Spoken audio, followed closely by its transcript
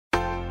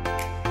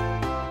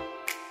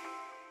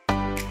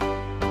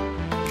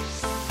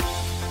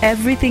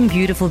Everything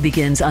beautiful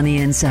begins on the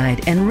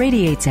inside and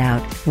radiates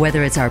out,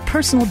 whether it's our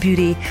personal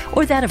beauty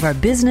or that of our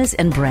business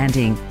and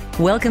branding.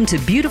 Welcome to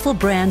Beautiful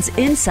Brands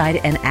Inside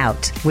and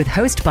Out with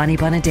host Bonnie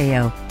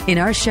Bonadeo. In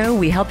our show,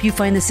 we help you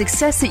find the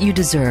success that you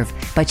deserve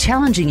by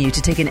challenging you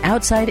to take an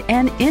outside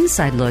and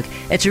inside look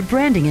at your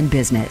branding and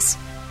business.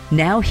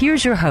 Now,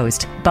 here's your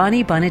host,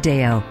 Bonnie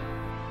Bonadeo.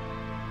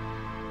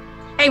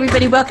 Hey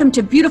everybody, welcome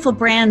to Beautiful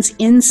Brands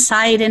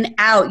Inside and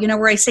Out. You know,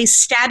 where I say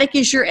static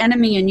is your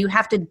enemy and you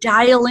have to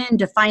dial in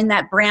to find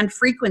that brand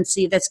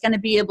frequency that's going to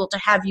be able to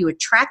have you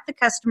attract the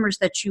customers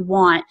that you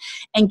want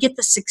and get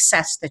the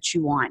success that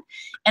you want.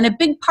 And a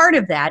big part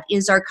of that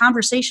is our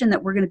conversation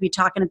that we're going to be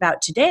talking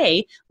about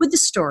today with the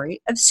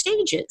story of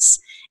stages.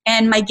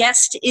 And my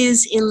guest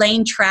is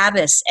Elaine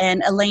Travis.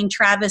 And Elaine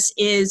Travis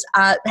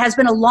has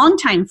been a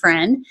longtime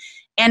friend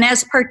and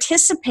has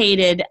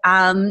participated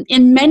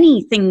in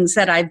many things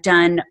that I've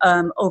done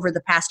over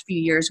the past few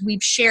years.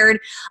 We've shared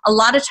a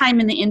lot of time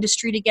in the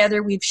industry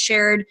together. We've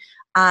shared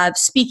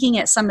speaking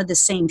at some of the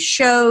same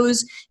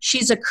shows.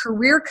 She's a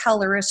career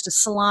colorist, a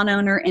salon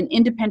owner, an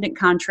independent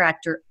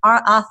contractor,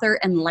 author,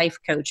 and life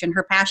coach. And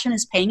her passion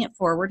is paying it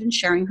forward and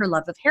sharing her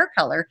love of hair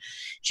color.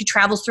 She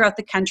travels throughout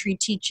the country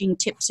teaching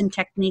tips and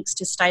techniques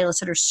to stylists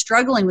that are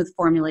struggling with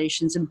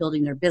formulations and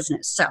building their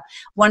business. So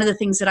one of the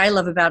things that I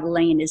love about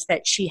Elaine is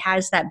that she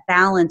has that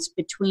balance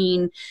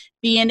between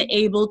being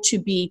able to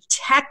be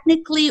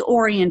technically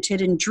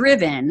oriented and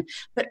driven,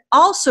 but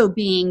also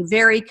being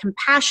very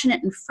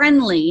compassionate and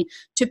friendly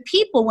to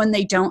people when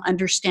they don't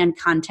understand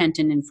content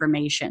and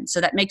information.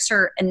 So that makes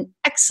her an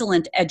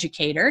excellent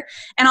educator.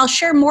 And I'll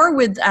share more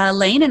with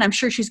Elaine, and I'm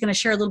sure she's going to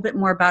share a little bit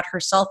more about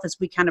herself as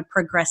we kind of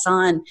progress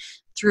on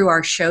through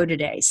our show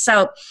today.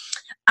 So,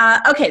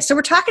 so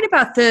we're talking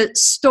about the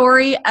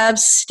story of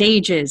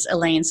stages,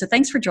 Elaine. So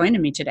thanks for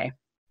joining me today.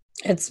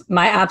 It's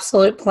my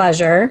absolute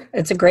pleasure.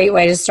 It's a great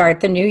way to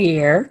start the new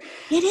year.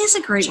 It is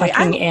a great way.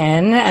 Checking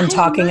in and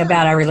talking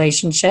about our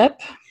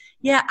relationship.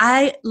 Yeah,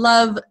 I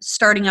love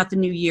starting out the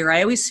new year.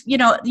 I always, you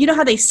know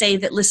how they say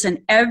that,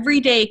 listen, every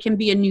day can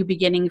be a new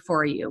beginning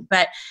for you.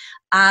 But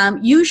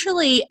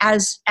usually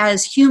as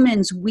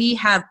humans, we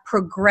have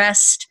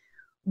progressed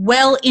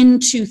well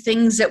into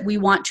things that we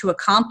want to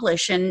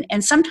accomplish.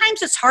 And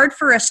sometimes it's hard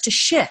for us to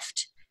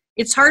shift.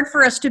 It's hard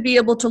for us to be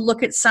able to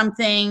look at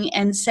something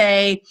and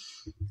say,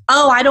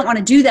 oh, I don't want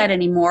to do that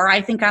anymore.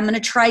 I think I'm going to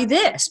try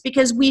this,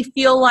 because we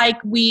feel like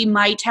we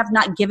might have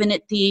not given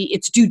it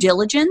its due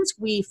diligence.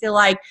 We feel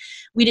like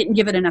we didn't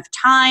give it enough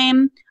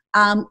time,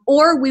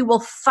 or we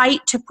will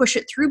fight to push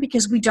it through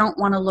because we don't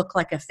want to look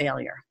like a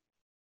failure.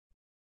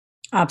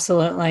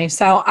 Absolutely.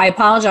 So I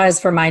apologize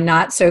for my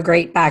not so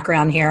great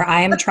background here.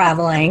 I am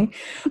traveling,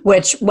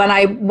 which when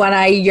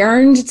I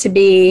yearned to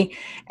be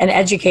an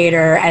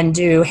educator and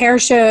do hair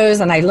shows,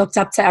 and I looked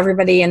up to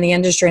everybody in the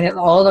industry and it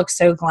all looks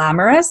so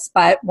glamorous,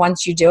 but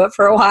once you do it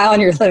for a while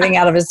and you're living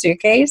out of a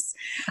suitcase,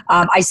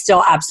 I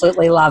still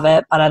absolutely love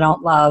it, but I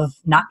don't love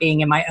not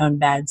being in my own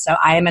bed. So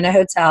I am in a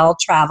hotel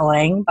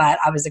traveling, but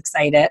I was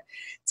excited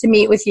to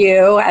meet with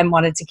you and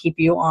wanted to keep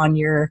you on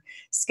your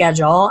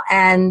schedule.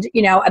 And,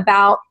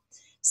 about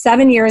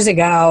 7 years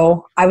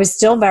ago, I was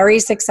still very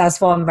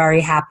successful and very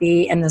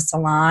happy in the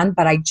salon,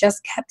 but I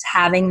just kept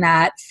having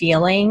that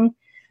feeling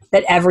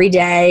that every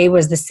day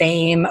was the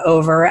same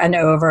over and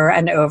over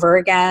and over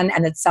again,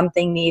 and that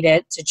something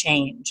needed to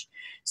change.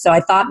 So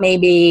I thought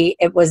maybe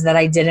it was that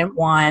I didn't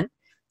want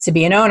to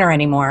be an owner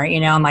anymore.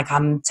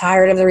 I'm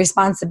tired of the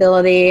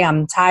responsibility.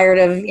 I'm tired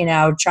of,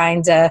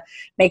 trying to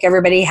make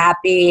everybody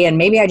happy, and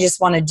maybe I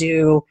just want to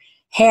do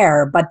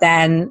hair. But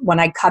then when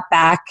I cut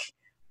back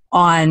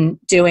on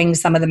doing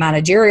some of the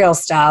managerial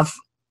stuff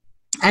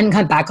and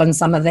cut back on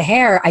some of the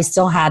hair, I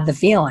still had the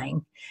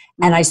feeling.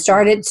 And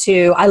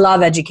I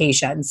love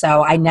education,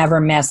 so I never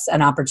miss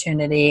an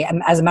opportunity.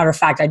 As a matter of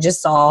fact, I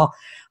just saw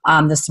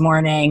this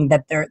morning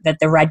that the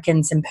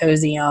Redken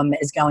Symposium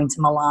is going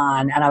to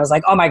Milan. And I was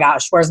like, oh my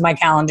gosh, where's my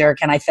calendar?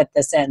 Can I fit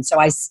this in? So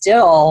I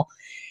still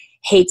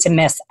hate to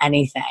miss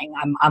anything.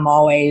 I'm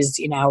always,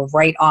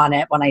 right on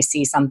it when I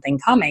see something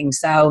coming.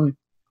 So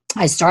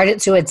I started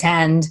to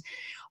attend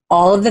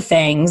all of the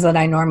things that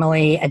I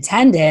normally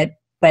attended,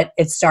 but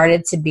it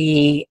started to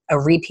be a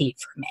repeat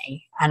for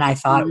me. And I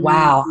thought,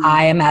 wow,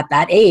 I am at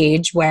that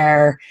age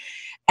where,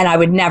 and I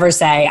would never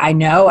say I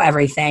know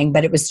everything,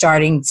 but it was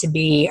starting to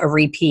be a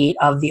repeat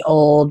of the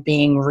old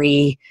being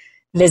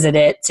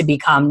revisited to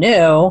become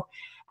new.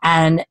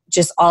 And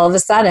just all of a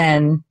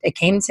sudden it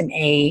came to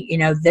me,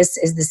 this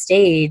is the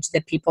stage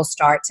that people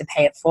start to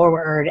pay it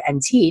forward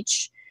and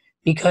teach,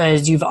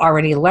 because you've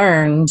already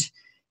learned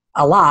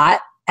a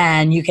lot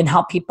and you can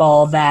help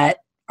people that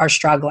are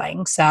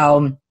struggling.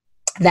 So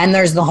then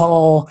there's the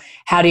whole,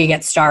 how do you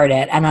get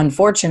started? And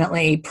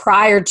unfortunately,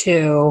 prior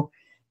to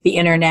the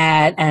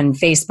internet and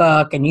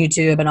Facebook and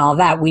YouTube and all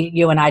that,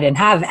 you and I didn't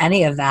have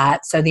any of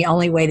that. So the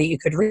only way that you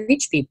could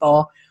reach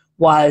people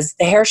was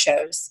the hair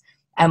shows.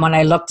 And when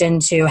I looked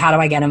into how do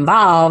I get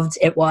involved,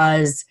 it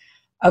was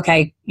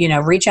okay,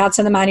 reach out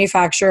to the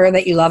manufacturer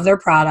that you love their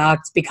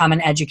product, become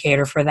an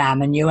educator for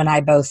them. And you and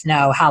I both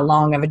know how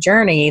long of a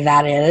journey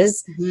that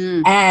is.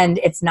 Mm-hmm. And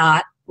it's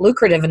not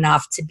lucrative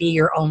enough to be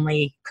your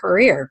only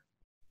career.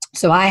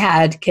 So I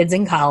had kids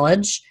in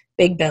college,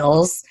 big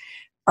bills,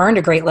 earned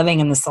a great living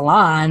in the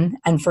salon.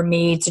 And for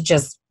me to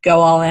just go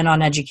all in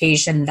on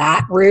education,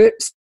 that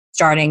route,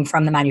 starting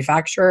from the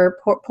manufacturer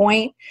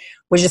point,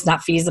 was just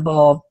not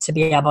feasible to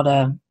be able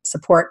to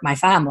support my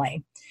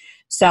family.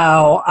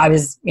 So I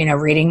was,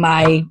 reading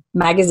my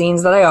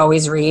magazines that I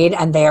always read,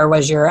 and there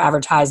was your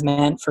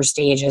advertisement for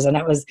Stages. And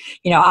it was,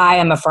 I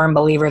am a firm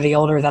believer, the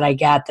older that I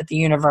get, that the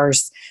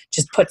universe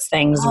just puts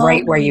things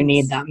right where you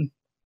need them.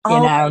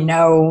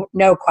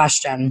 No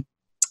question.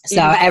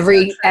 So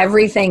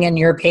everything in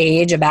your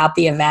page about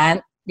the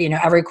event,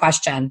 every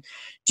question.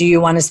 Do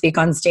you want to speak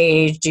on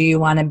stage? Do you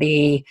want to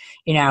be,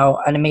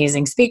 an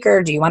amazing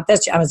speaker? Do you want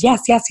this? I was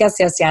yes.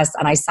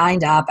 And I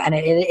signed up, and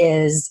it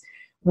is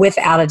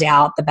without a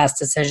doubt the best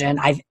decision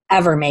I've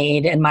ever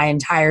made in my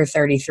entire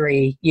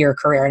 33-year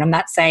career. And I'm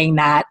not saying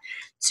that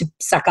to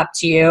suck up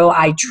to you.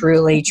 I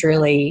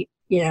truly,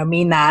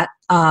 mean that.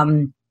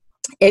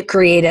 It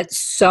created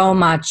so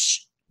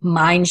much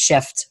mind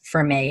shift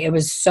for me. It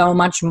was so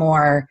much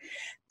more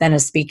than a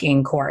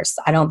speaking course.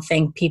 I don't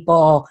think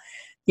people,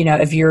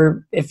 if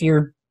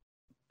your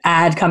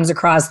ad comes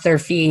across their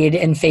feed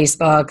in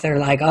Facebook, they're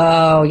like,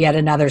 oh, yet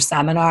another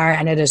seminar.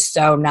 And it is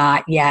so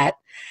not yet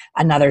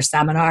another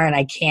seminar. And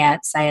I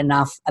can't say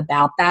enough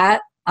about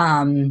that.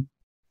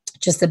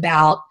 Just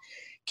about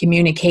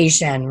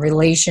communication,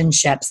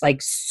 relationships,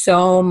 like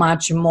so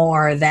much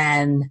more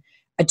than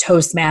a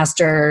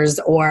Toastmasters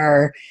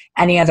or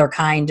any other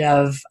kind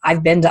of,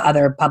 I've been to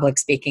other public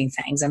speaking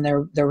things, and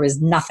there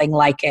was nothing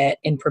like it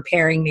in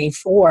preparing me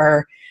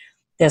for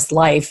this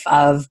life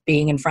of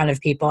being in front of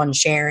people and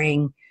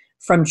sharing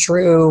from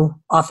true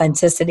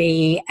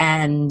authenticity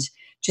and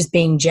just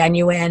being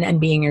genuine and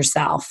being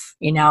yourself.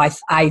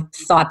 I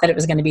thought that it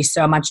was going to be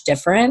so much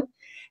different.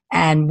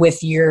 And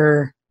with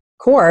your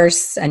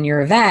course and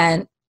your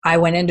event, I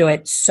went into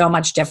it so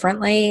much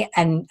differently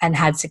and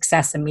had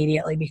success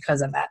immediately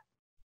because of it.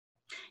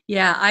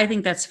 Yeah, I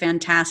think that's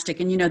fantastic.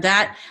 And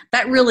that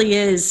really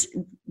is,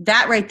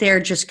 that right there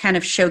just kind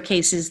of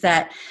showcases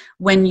that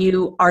when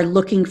you are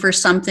looking for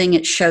something,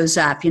 it shows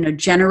up,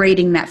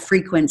 generating that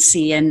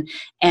frequency,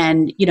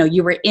 and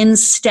you were in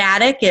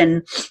static,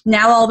 and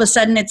now all of a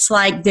sudden it's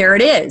like, there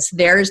it is.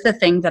 There's the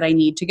thing that I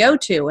need to go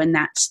to. And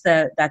that's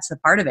the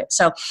part of it.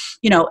 So,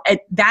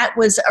 that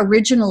was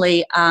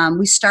originally,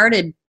 we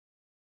started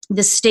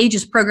this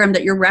Stages program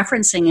that you're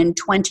referencing in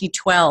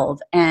 2012.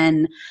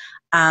 And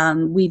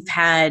we've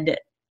had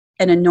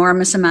an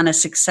enormous amount of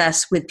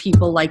success with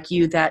people like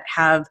you that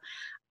have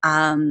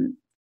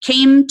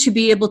came to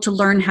be able to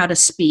learn how to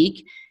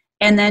speak,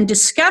 and then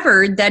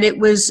discovered that it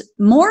was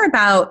more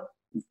about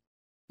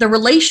the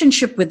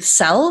relationship with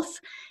self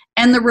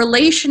and the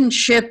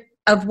relationship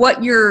of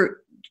what you're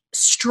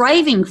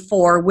striving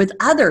for with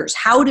others,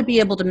 how to be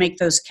able to make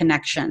those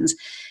connections.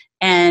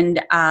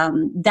 And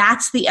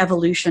that's the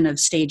evolution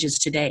of Stages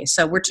today.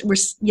 So we're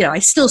I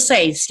still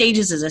say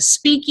Stages is a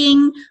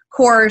speaking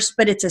course,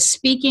 but it's a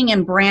speaking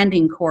and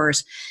branding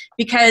course,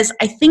 because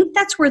I think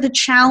that's where the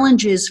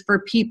challenge is for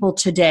people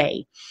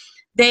today.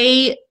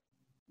 They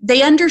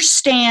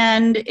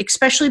understand,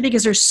 especially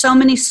because there's so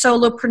many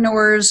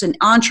solopreneurs and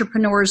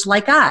entrepreneurs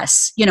like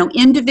us,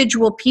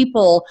 individual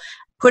people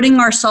putting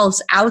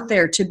ourselves out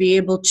there to be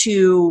able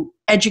to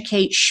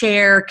educate,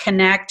 share,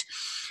 connect.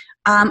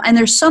 And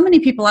there's so many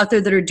people out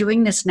there that are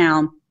doing this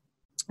now.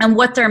 And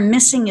what they're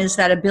missing is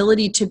that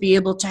ability to be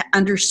able to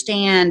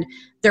understand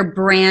their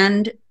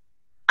brand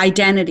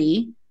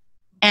identity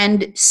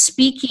and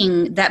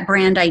speaking that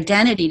brand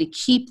identity to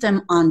keep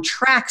them on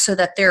track so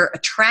that they're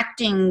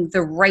attracting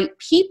the right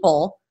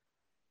people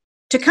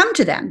to come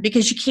to them.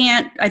 Because you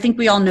can't, I think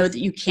we all know that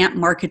you can't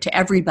market to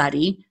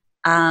everybody,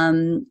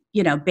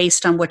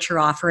 based on what you're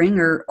offering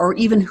or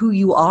even who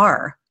you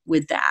are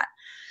with that.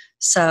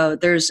 So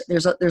there's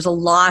a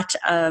lot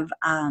of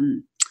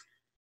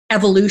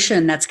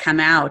evolution that's come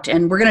out,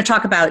 and we're going to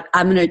talk about.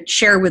 I'm going to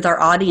share with our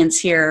audience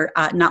here.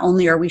 Not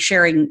only are we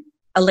sharing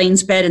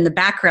Elaine's bed in the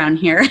background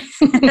here,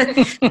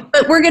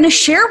 but we're going to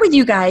share with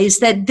you guys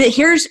that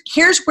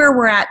here's where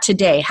we're at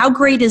today. How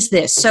great is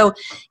this? So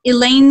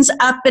Elaine's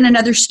up in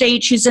another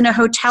state. She's in a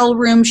hotel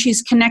room.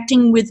 She's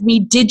connecting with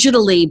me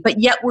digitally, but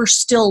yet we're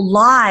still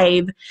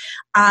live,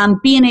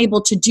 being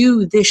able to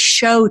do this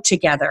show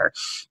together.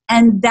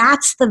 And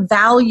that's the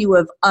value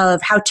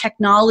of how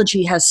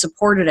technology has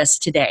supported us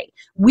today.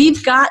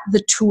 We've got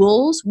the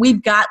tools.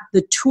 We've got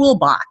the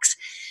toolbox.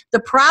 The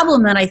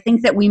problem that I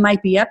think that we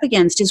might be up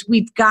against is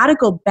we've got to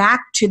go back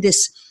to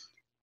this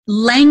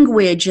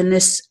language and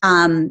this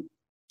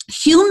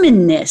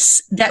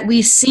humanness that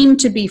we seem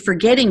to be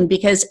forgetting,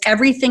 because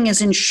everything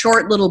is in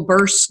short little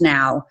bursts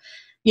now,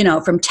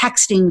 from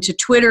texting to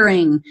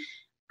Twittering.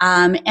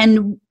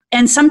 And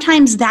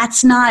sometimes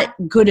that's not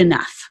good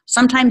enough.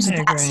 Sometimes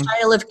that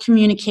style of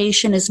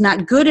communication is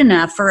not good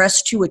enough for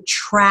us to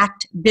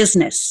attract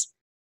business.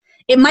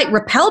 it might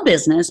repel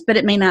business, but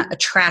it may not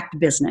attract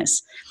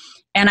business.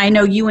 And I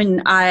know you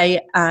and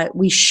I,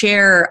 we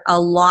share a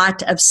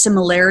lot of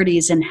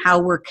similarities in how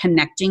we're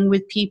connecting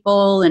with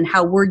people and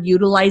how we're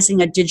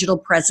utilizing a digital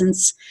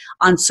presence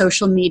on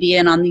social media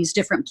and on these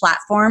different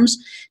platforms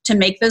to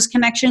make those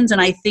connections.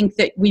 And I think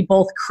that we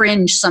both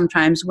cringe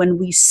sometimes when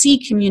we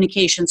see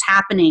communications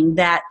happening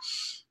that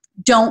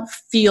don't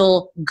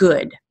feel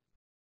good.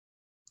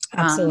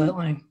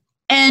 Absolutely.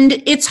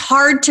 And it's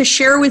hard to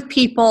share with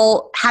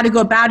people how to go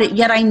about it,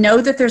 yet I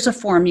know that there's a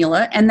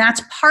formula, and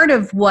that's part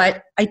of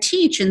what I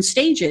teach in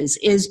stages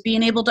is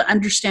being able to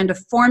understand a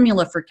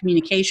formula for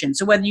communication.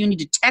 So whether you need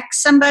to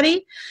text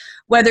somebody,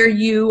 whether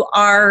you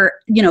are,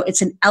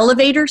 it's an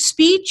elevator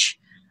speech,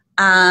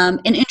 an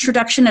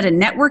introduction at a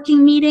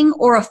networking meeting,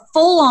 or a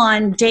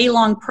full-on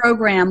day-long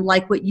program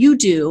like what you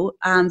do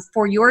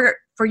for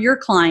your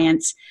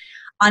clients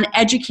on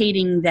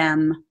educating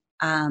them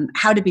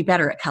how to be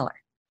better at color.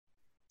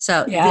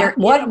 So yeah,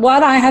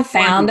 what I have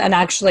found, and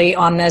actually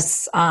on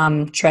this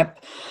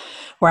trip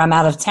where I'm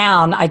out of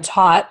town, I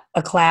taught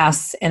a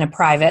class in a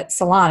private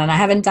salon, and I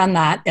haven't done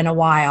that in a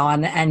while.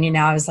 And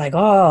I was like,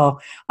 oh,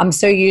 I'm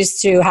so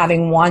used to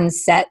having one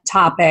set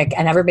topic,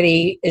 and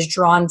everybody is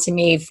drawn to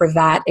me for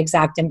that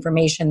exact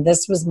information.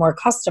 This was more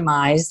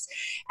customized,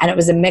 and it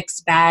was a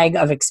mixed bag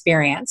of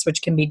experience,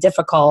 which can be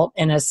difficult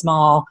in a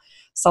small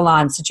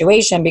salon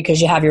situation because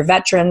you have your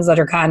veterans that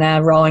are kind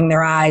of rolling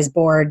their eyes,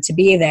 bored to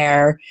be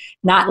there,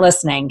 not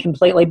listening,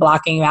 completely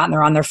blocking you out, and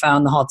they're on their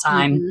phone the whole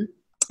time. Mm-hmm.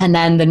 And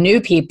then the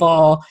new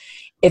people,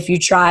 if you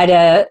try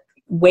to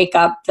wake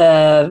up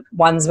the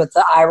ones with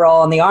the eye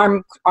roll and the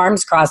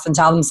arms crossed and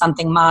tell them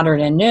something modern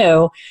and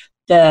new,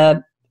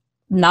 the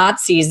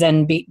not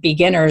seasoned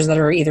beginners that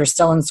are either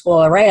still in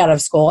school or right out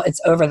of school, it's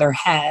over their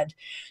head.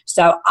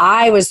 So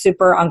I was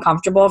super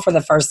uncomfortable for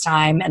the first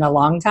time in a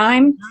long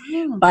time.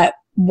 Oh. But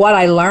what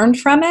I learned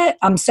from it,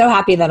 I'm so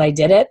happy that I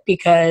did it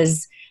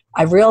because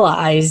I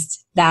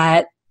realized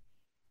that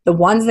the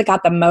ones that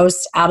got the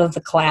most out of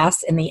the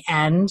class in the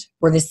end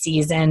were the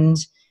seasoned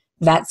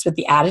vets with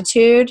the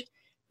attitude,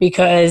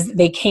 because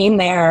they came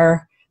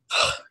there,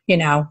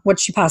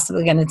 what's she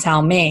possibly going to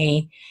tell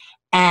me?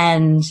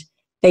 And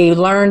they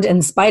learned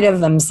in spite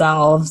of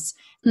themselves.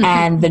 Mm-hmm.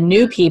 And the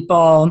new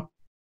people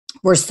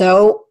were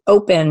so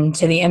open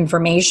to the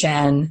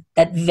information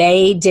that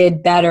they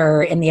did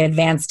better in the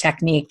advanced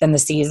technique than the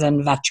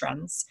seasoned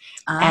veterans.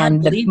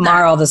 And the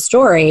moral of the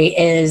story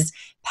is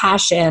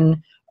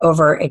passion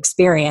over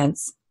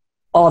experience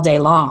all day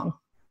long.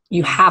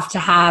 You have to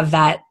have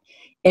that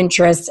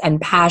interest and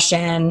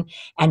passion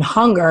and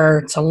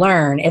hunger to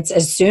learn. It's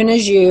as soon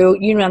as you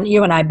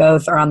and I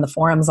both are on the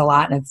forums a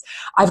lot, and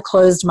I've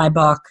closed my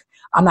book.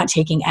 I'm not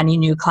taking any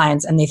new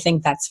clients, and they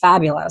think that's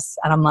fabulous.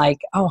 And I'm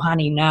like, oh,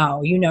 honey,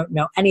 no, you don't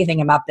know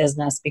anything about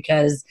business,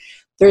 because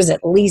there's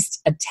at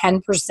least a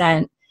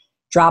 10%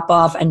 drop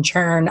off and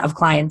churn of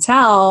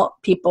clientele.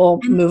 People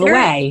move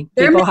away.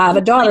 People have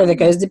a daughter that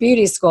goes to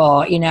beauty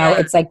school.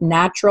 It's like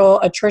natural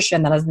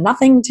attrition that has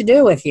nothing to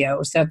do with you.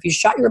 So if you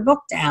shut your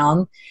book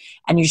down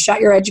and you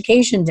shut your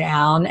education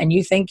down and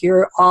you think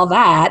you're all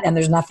that and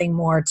there's nothing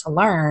more to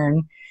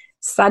learn,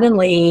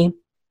 suddenly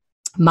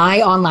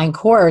my online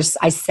course,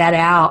 I set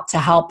out to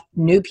help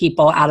new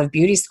people out of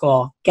beauty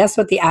school. Guess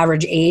what the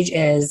average age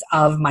is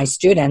of my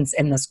students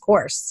in this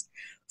course?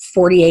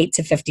 48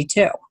 to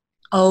 52.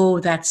 Oh,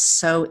 that's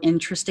so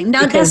interesting.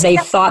 Now, because they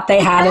thought they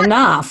had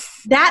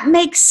enough. That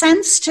makes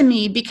sense to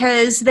me,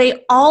 because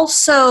they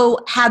also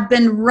have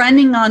been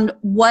running on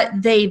what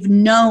they've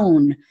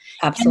known.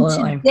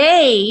 Absolutely. And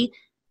today,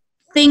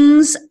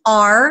 things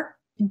are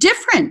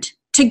different.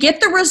 To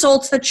get the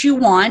results that you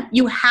want,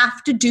 you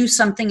have to do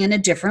something in a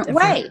different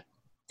way.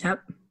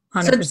 Yep,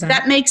 100%. So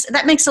that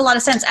makes a lot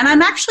of sense. And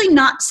I'm actually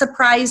not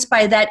surprised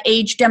by that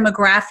age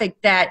demographic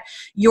that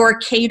you're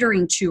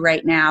catering to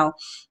right now.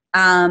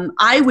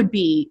 I would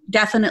be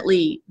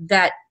definitely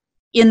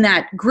in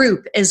that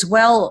group as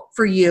well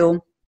for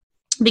you,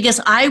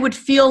 because I would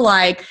feel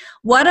like,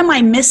 what am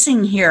I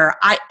missing here?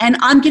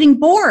 I'm getting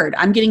bored.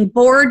 I'm getting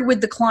bored with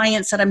the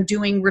clients that I'm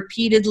doing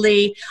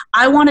repeatedly.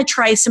 I want to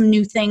try some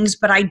new things,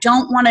 but I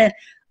don't want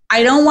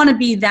to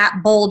be that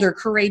bold or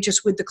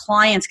courageous with the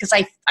clients, because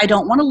I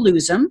don't want to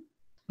lose them.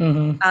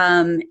 Mm-hmm.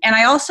 And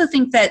I also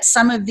think that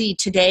some of the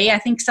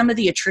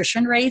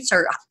attrition rates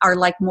are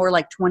like more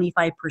like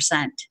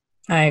 25%.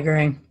 I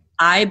agree.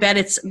 I bet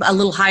it's a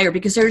little higher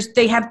because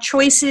they have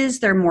choices.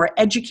 They're more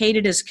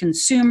educated as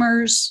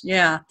consumers.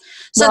 Yeah.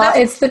 So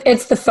it's the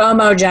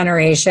FOMO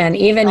generation.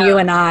 Even you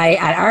and I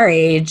at our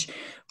age,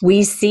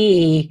 we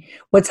see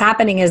what's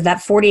happening is that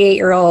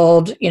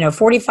 48-year-old,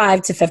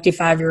 45 to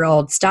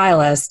 55-year-old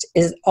stylist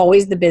is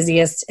always the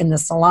busiest in the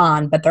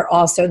salon, but they're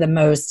also the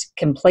most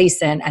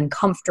complacent and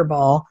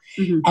comfortable.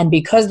 Mm-hmm. And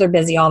because they're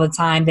busy all the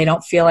time, they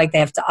don't feel like they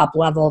have to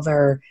up-level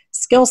their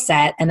skill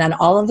set. And then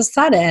all of a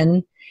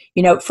sudden,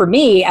 for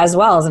me as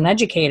well as an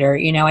educator,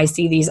 I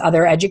see these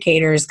other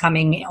educators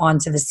coming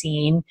onto the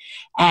scene,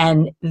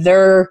 and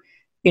they're,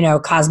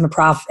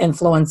 Cosmoprof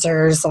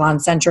influencers,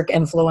 salon-centric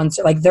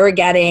influencers, like they're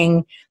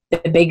getting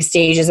the big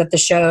stages at the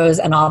shows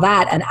and all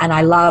that. And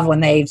I love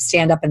when they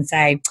stand up and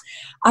say,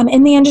 I'm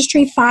in the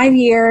industry 5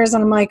 years.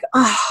 And I'm like,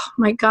 oh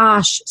my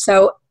gosh.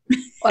 So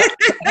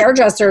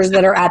hairdressers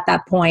that are at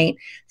that point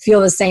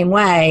feel the same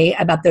way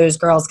about those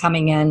girls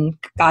coming in,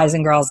 guys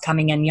and girls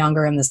coming in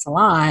younger in the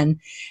salon,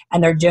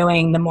 and they're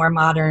doing the more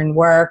modern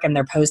work and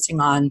they're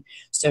posting on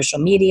social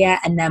media.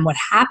 And then what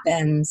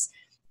happens,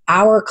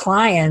 our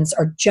clients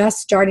are just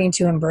starting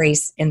to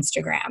embrace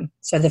Instagram.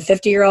 So the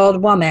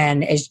 50-year-old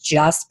woman is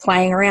just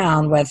playing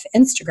around with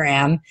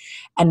Instagram,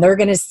 and they're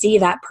going to see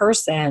that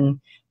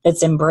person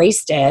that's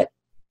embraced it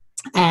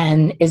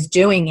and is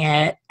doing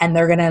it, and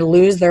they're going to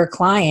lose their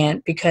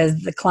client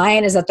because the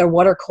client is at their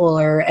water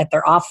cooler at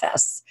their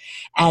office,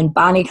 and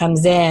Bonnie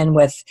comes in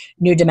with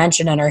new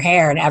dimension in her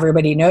hair and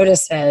everybody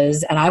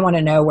notices, and I want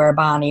to know where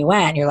Bonnie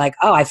went. You're like,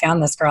 oh, I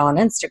found this girl on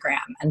Instagram,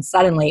 and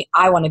suddenly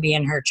I want to be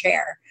in her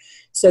chair.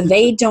 So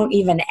they don't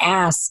even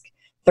ask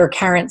their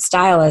current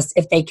stylist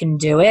if they can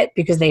do it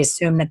because they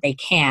assume that they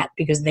can't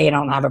because they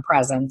don't have a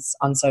presence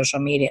on social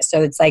media.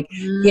 So it's like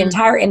the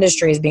entire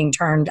industry is being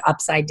turned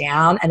upside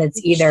down, and it's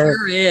either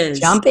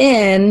jump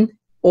in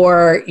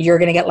or you're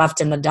going to get left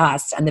in the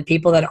dust. And the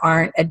people that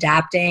aren't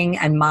adapting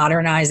and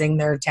modernizing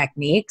their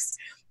techniques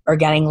are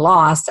getting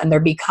lost, and they're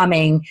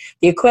becoming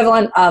the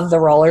equivalent of the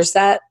roller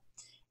set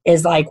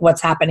is like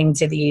what's happening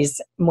to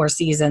these more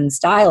seasoned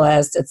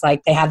stylists. It's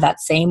like they have that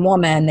same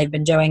woman they've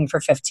been doing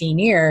for 15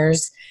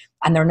 years,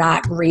 and they're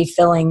not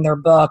refilling their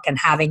book and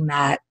having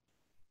that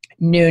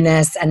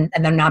newness, and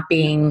they're not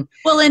being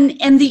well,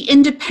 and the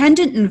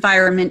independent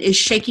environment is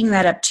shaking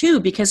that up too,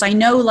 because I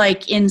know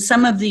like in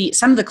some of the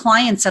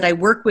clients that I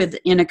work with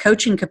in a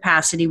coaching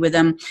capacity with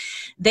them,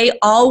 they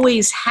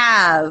always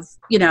have,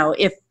 you know,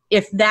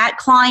 if that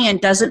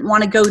client doesn't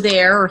want to go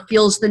there or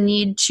feels the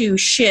need to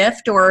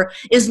shift or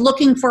is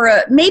looking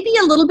for maybe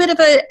a little bit of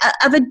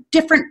a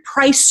different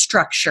price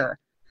structure,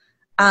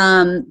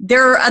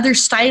 there are other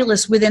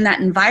stylists within that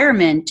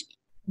environment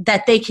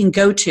that they can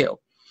go to.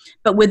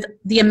 But with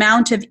the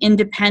amount of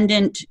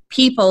independent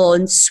people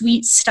and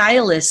sweet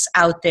stylists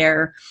out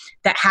there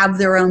that have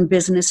their own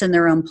business in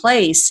their own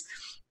place,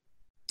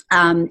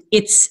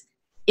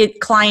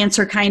 clients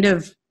are kind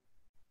of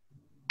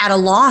at a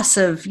loss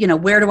of, you know,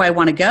 where do I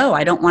want to go?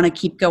 I don't want to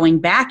keep going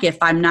back if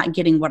I'm not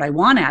getting what I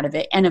want out of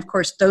it. And of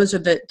course, those are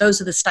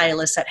the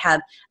stylists that have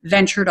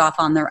ventured off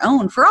on their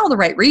own for all the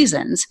right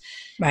reasons.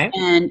 Right.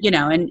 And, you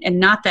know, and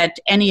not that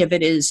any of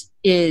it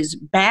is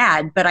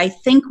bad, but I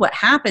think what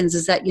happens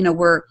is that, you know,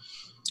 we're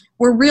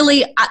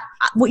really,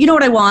 you know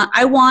what I want?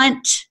 I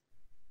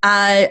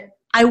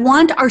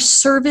want our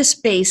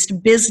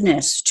service-based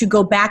business to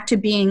go back to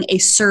being a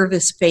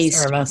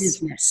service-based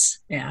business.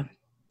 Yeah.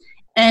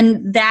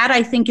 And that,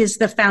 I think, is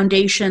the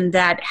foundation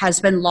that has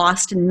been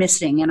lost and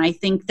missing. And I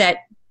think that,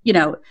 you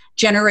know,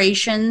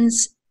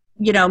 generations,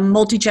 you know,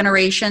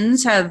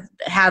 multi-generations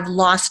have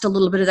lost a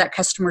little bit of that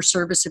customer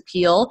service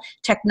appeal.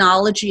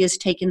 Technology has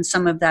taken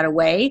some of that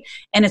away.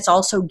 And it's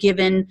also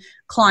given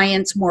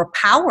clients more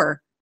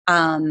power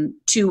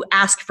to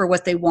ask for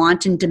what they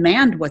want and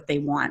demand what they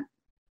want.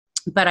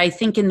 But I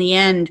think in the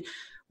end,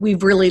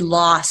 we've really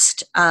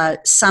lost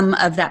some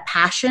of that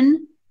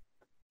passion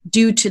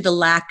due to the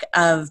lack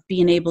of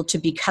being able to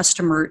be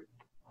customer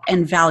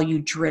and value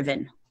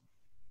driven.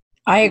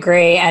 I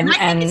agree. And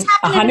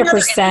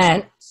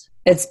 100%,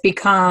 it's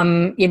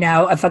become, you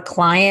know, if a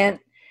client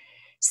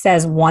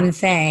says one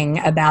thing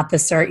about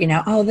the you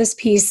know, oh, this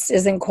piece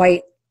isn't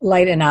quite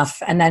light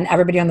enough. And then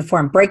everybody on the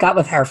forum, break up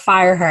with her,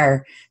 fire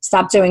her,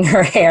 stop doing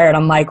her hair. And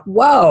I'm like,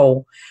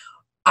 whoa.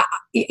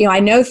 I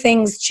know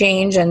things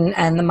change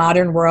and the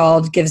modern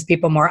world gives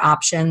people more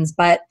options,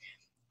 but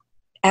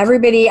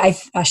everybody, I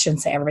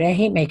shouldn't say everybody, I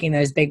hate making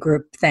those big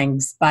group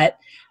things, but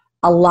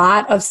a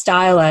lot of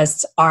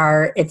stylists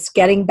it's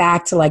getting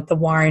back to like the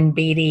Warren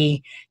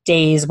Beatty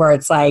days where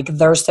it's like,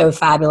 they're so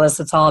fabulous,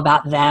 it's all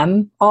about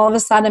them all of a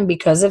sudden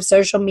because of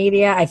social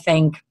media. I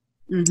think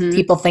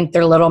people think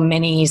they're little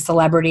mini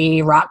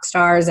celebrity rock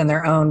stars in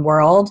their own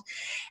world,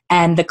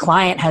 and the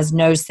client has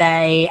no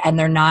say, and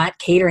they're not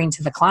catering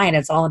to the client.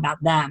 It's all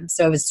about them.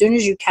 So as soon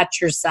as you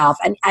catch yourself,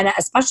 and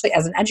especially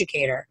as an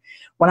educator,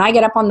 when I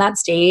get up on that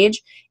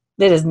stage,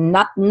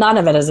 none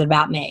of it is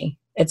about me.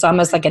 It's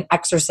almost like an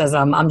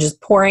exorcism. I'm just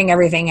pouring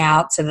everything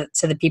out to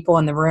the people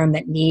in the room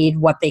that need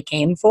what they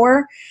came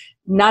for.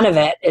 None of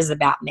it is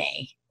about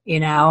me, you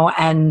know?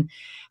 And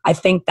I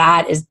think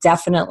that is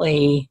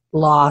definitely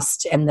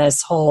lost in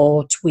this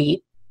whole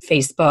tweet,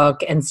 Facebook,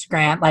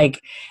 Instagram.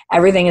 Like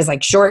everything is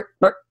like short,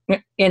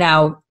 you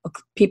know,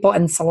 people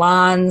in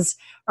salons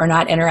are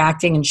not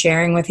interacting and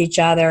sharing with each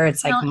other.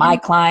 It's like my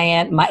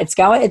client,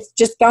 it's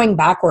just going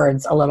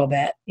backwards a little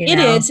bit. You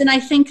know? It is. And I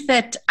think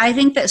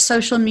that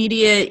social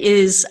media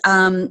is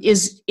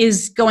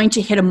going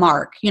to hit a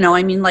mark. You know,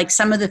 I mean, like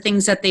some of the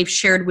things that they've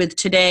shared with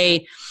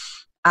today,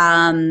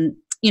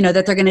 you know,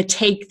 that they're going to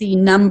take the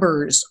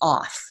numbers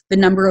off, the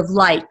number of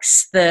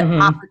likes, the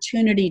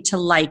opportunity to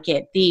like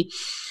it, the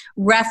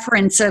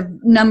reference of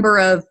number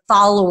of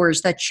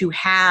followers that you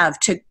have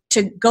to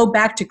to go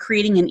back to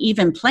creating an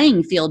even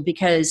playing field,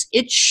 because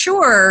it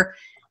sure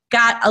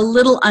got a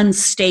little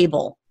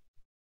unstable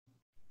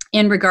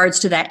in regards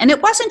to that. And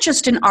it wasn't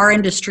just in our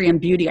industry and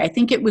beauty. I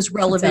think it was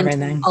relevant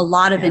in a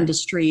lot of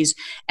industries.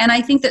 And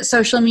I think that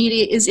social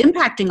media is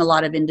impacting a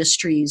lot of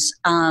industries,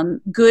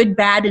 good,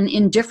 bad, and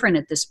indifferent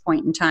at this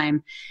point in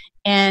time.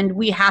 And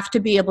we have to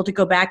be able to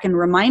go back and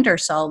remind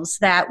ourselves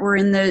that we're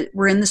in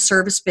the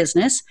service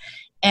business,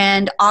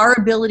 and our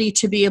ability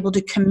to be able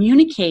to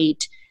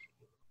communicate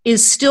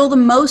is still the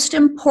most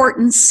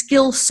important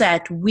skill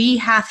set we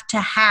have to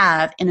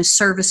have in a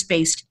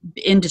service-based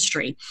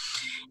industry.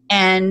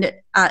 And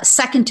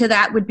second to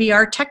that would be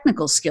our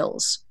technical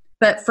skills.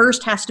 But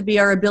first has to be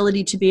our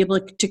ability to be able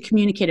to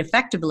communicate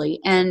effectively.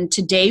 And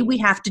today we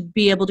have to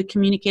be able to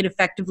communicate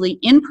effectively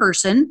in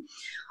person,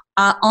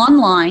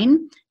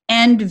 online,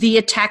 and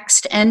via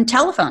text and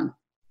telephone.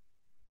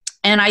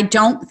 And I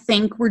don't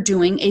think we're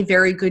doing a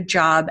very good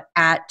job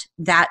at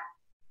that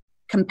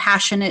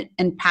compassionate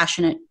and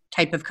passionate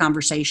type of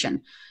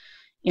conversation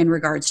in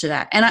regards to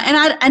that. And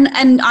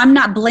I'm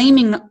not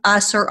blaming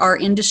us or our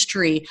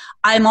industry.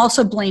 I'm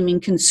also blaming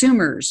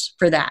consumers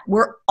for that.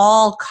 We're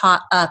all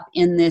caught up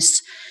in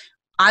this,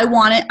 I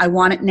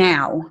want it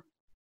now.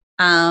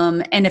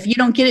 And if you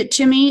don't get it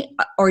to me,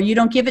 or you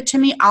don't give it to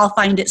me, I'll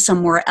find it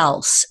somewhere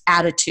else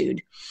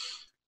attitude.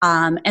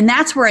 And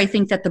that's where I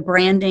think that the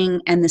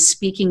branding and the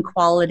speaking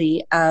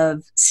quality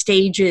of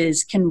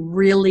stages can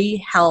really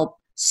help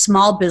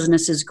small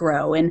businesses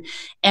grow.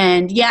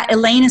 And yeah,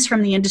 Elaine is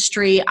from the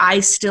industry.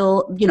 I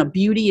still,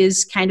 beauty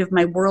is kind of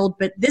my world,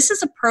 but this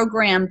is a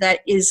program that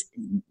is,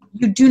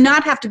 you do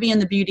not have to be in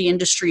the beauty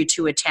industry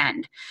to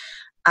attend.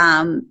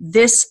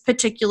 This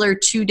particular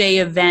 2-day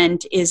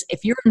event is,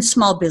 if you're in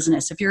small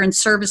business, if you're in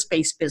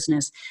service-based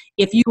business,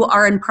 if you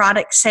are in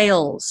product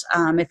sales,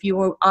 if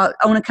you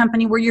own a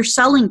company where you're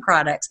selling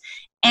products,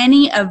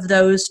 any of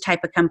those type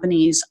of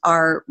companies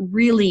are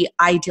really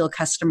ideal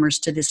customers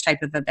to this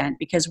type of event,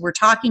 because we're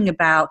talking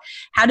about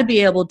how to be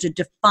able to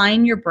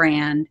define your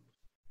brand,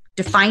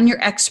 define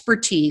your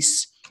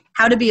expertise,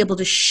 how to be able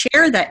to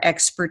share that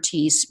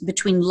expertise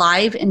between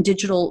live and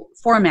digital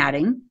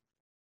formatting,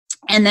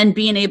 and then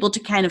being able to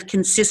kind of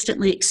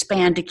consistently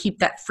expand to keep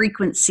that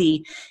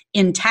frequency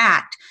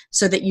intact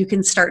so that you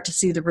can start to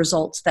see the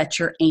results that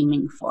you're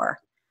aiming for.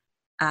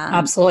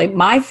 Absolutely.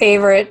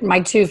 My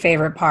two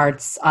favorite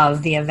parts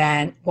of the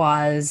event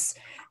was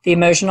the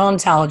emotional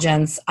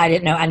intelligence. I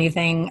didn't know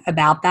anything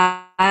about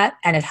that,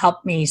 and it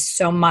helped me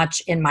so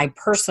much in my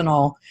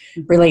personal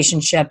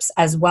relationships,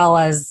 as well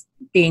as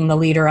being the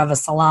leader of a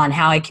salon,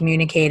 how I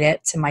communicate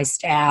it to my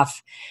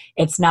staff.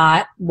 It's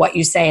not what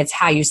you say, it's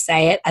how you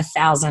say it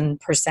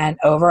 1,000%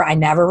 over. I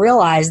never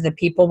realized that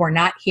people were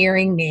not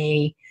hearing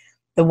me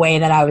the way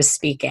that I was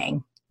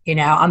speaking.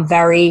 I'm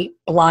very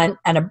blunt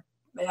and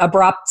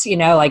abrupt,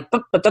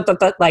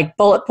 like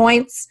bullet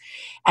points,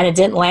 and it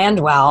didn't land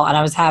well. And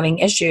I was having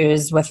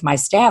issues with my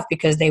staff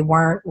because they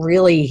weren't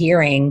really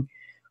hearing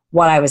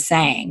what I was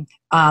saying.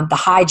 The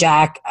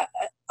hijack,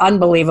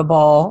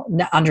 unbelievable,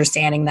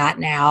 understanding that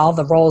now,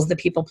 the roles that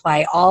people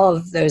play, all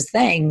of those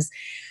things.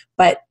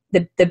 But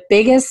the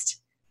biggest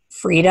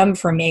freedom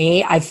for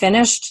me, I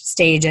finished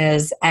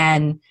stages,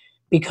 and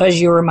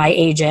because you were my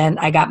agent,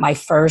 I got my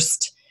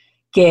first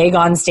gig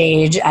on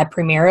stage at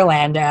Premier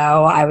Orlando.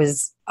 I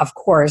was, of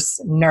course,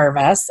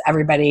 nervous.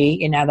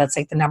 Everybody, that's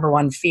like the number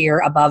one fear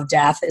above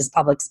death is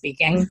public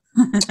speaking.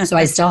 So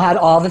I still had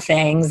all the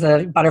things,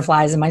 the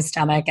butterflies in my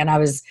stomach, and I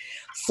was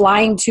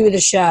flying to the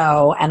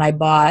show, and I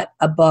bought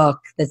a book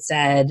that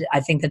said,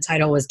 I think the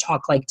title was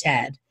Talk Like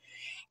Ted.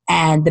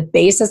 And the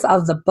basis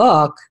of the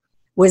book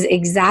was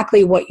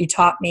exactly what you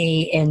taught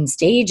me in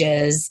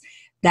stages,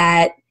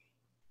 that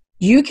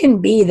you can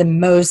be the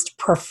most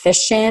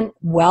proficient,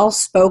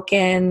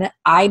 well-spoken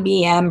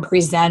IBM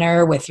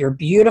presenter with your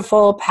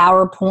beautiful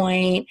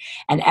PowerPoint,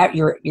 and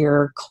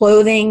your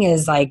clothing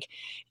is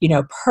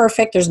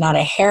perfect. There's not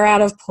a hair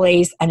out of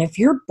place. And if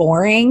you're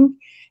boring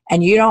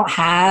and you don't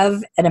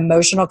have an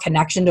emotional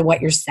connection to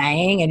what you're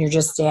saying, and you're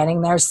just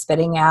standing there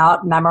spitting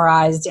out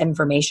memorized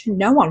information,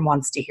 no one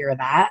wants to hear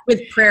that.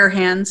 With prayer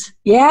hands.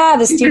 Yeah,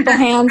 the steeple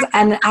hands.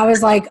 And I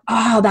was like,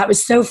 oh, that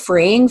was so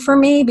freeing for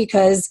me,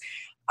 because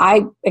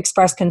I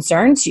expressed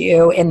concern to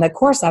you in the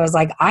course. I was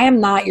like, I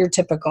am not your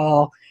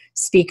typical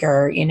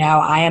speaker.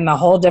 I am a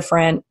whole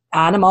different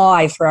animal.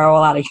 I throw a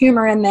lot of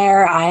humor in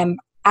there. I am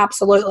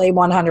absolutely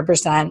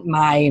 100%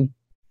 my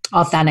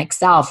authentic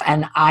self.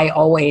 And I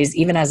always,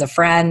 even as a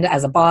friend,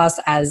 as a boss,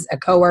 as a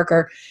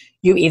coworker,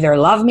 you either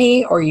love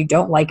me or you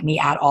don't like me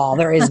at all.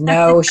 There is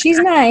no, she's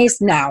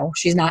nice. No,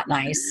 she's not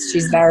nice.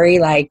 She's very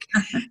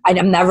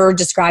I'm never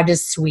described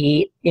as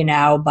sweet,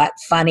 but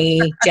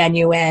funny,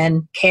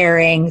 genuine,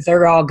 caring.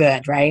 They're all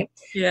good, right?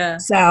 Yeah.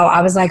 So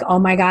I was like, oh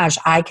my gosh,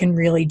 I can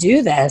really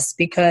do this,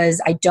 because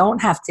I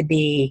don't have to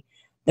be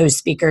those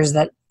speakers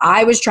that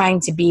I was trying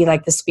to be,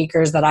 like the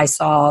speakers that I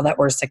saw that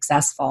were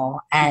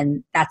successful.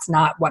 And that's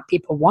not what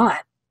people want.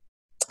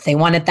 If they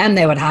wanted them,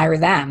 they would hire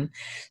them.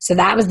 So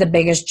that was the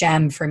biggest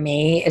gem for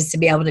me, is to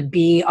be able to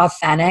be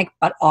authentic,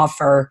 but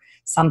offer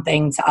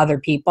something to other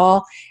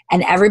people.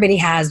 And everybody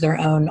has their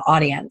own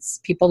audience.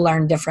 People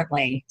learn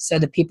differently. So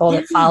the people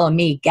that follow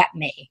me get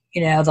me.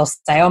 They'll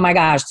say, oh my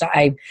gosh, so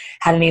I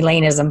had an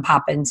Elaineism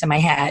pop into my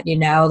head,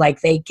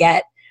 like they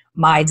get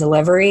my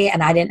delivery,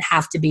 and I didn't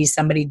have to be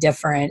somebody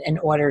different in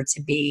order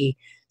to be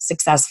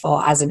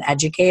successful as an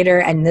educator.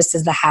 And this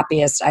is the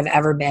happiest I've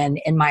ever been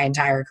in my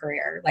entire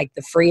career. Like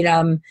the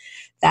freedom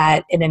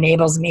that it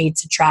enables me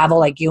to travel.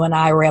 Like you and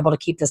I were able to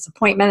keep this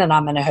appointment and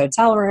I'm in a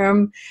hotel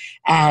room.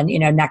 And,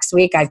 next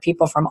week I have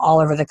people from all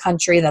over the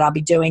country that I'll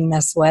be doing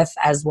this with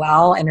as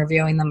well,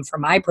 interviewing them for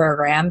my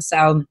program.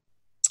 So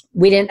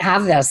we didn't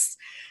have this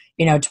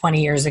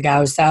 20 years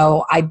ago.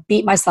 So I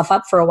beat myself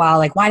up for a while.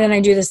 Like, why didn't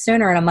I do this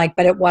sooner? And I'm like,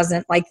 but it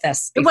wasn't like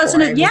this before.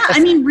 I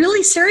mean,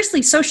 really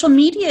seriously, social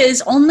media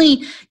is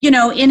only,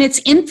 in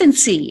its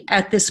infancy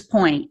at this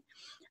point.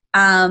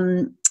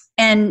 And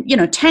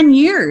 10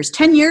 years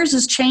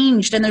has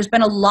changed, and there's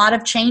been a lot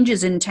of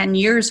changes in 10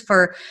 years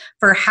for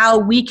how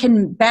we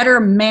can better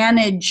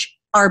manage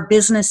our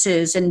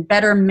businesses and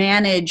better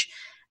manage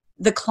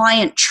the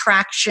client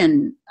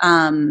traction,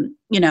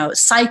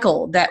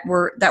 cycle that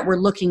we're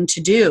looking to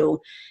do.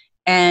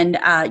 And,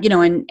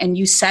 and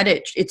you said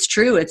it's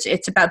true.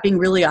 It's about being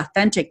really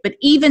authentic, but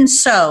even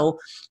so,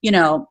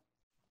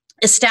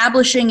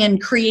 establishing and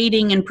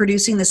creating and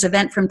producing this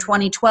event from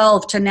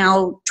 2012 to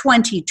now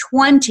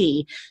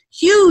 2020,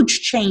 huge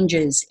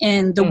changes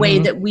in the way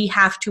that we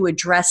have to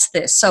address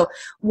this. So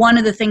one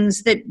of the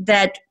things that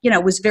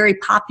was very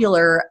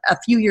popular a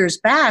few years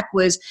back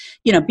was,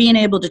 being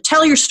able to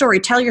tell your story.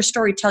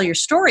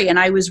 And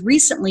I was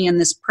recently in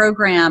this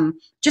program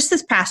just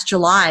this past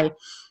July,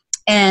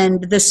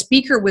 and the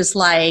speaker was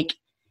like,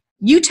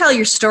 you tell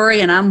your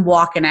story and I'm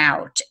walking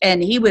out.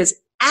 And he was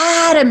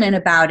adamant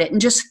about it and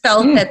just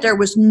felt that there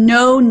was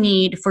no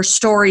need for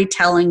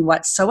storytelling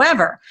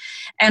whatsoever.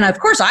 And of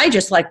course, I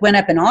just went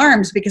up in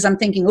arms because I'm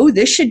thinking, oh,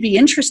 this should be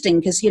interesting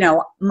because,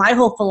 my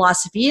whole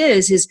philosophy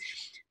is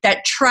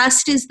that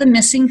trust is the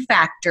missing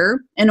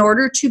factor. In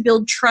order to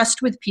build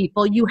trust with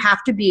people, you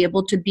have to be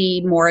able to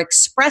be more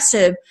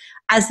expressive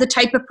as the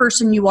type of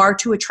person you are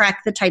to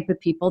attract the type of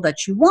people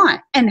that you want.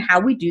 And how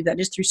we do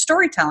that is through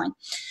storytelling.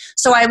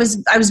 So I was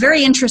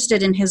very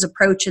interested in his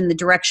approach and the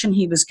direction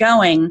he was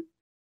going.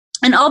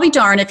 And I'll be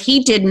darned if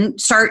he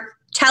didn't start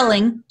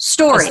telling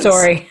stories. A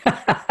story.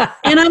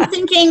 And I'm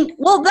thinking,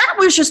 well, that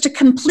was just a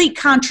complete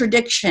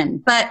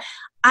contradiction. But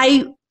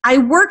I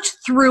worked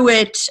through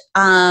it,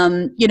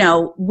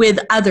 with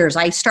others.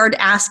 I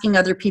started asking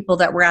other people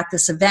that were at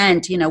this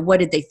event, what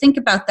did they think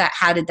about that?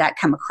 How did that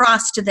come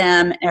across to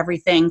them and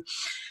everything?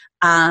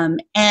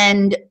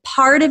 And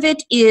part of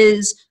it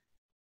is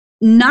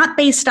not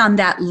based on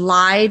that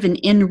live and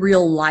in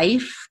real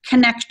life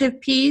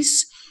connective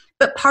piece,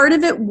 but part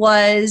of it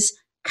was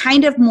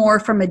kind of more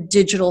from a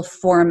digital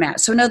format.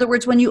 So in other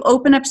words, when you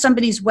open up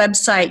somebody's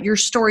website, your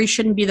story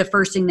shouldn't be the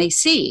first thing they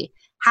see.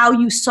 How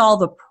you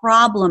solve a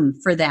problem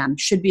for them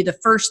should be the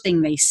first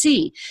thing they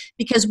see,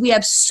 because we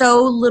have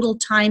so little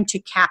time to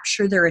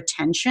capture their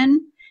attention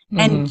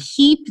and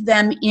keep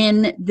them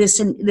in this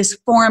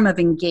form of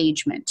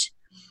engagement.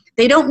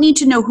 They don't need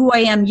to know who I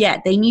am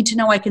yet. They need to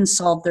know I can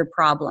solve their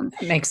problem.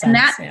 That makes sense.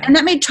 And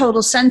that made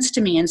total sense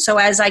to me. And so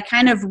as I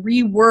kind of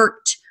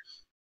reworked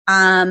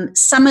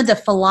some of the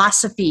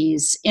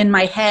philosophies in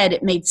my head,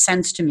 it made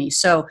sense to me.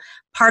 So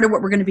part of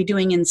what we're going to be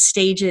doing in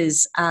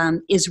stages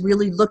is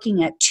really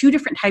looking at two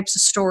different types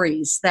of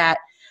stories that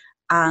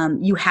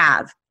you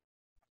have.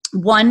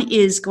 One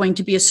is going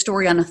to be a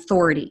story on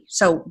authority.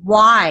 So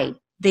why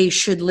they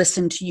should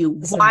listen to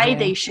you, why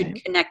they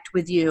should connect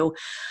with you.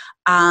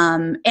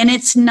 And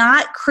it's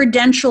not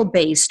credential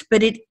based,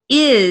 but it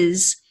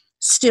is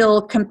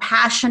still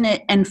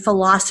compassionate and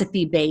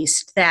philosophy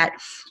based, that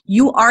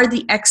you are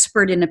the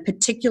expert in a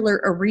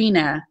particular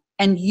arena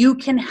and you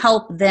can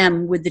help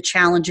them with the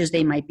challenges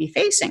they might be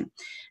facing.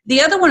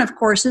 The other one, of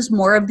course, is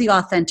more of the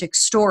authentic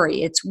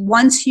story. It's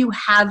once you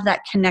have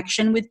that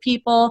connection with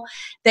people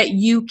that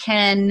you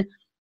can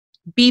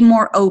be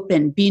more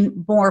open, be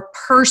more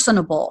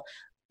personable,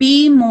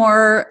 be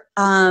more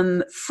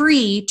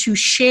free to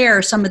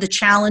share some of the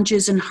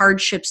challenges and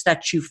hardships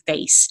that you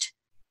faced,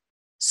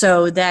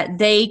 so that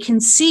they can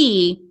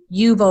see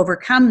you've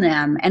overcome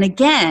them. And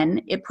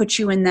again, it puts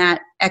you in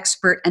that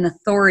expert and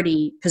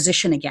authority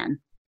position again.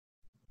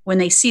 When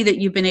they see that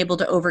you've been able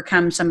to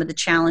overcome some of the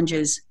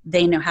challenges,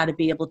 they know how to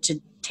be able to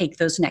take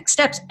those next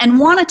steps and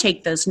want to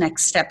take those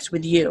next steps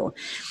with you.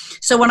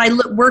 So when I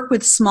work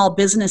with small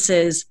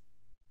businesses,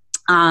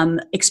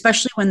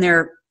 especially when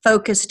they're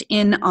focused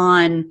in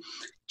on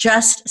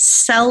just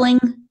selling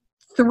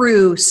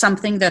through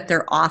something that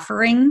they're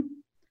offering,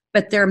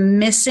 but they're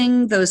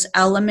missing those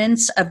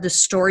elements of the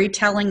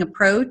storytelling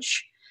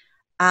approach,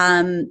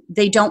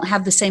 they don't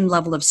have the same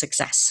level of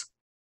success.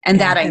 And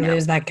that I know. They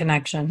lose that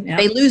connection. Yeah.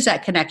 They lose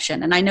that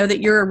connection. And I know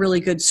that you're a really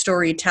good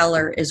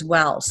storyteller as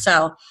well.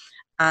 So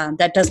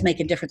that does make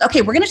a difference.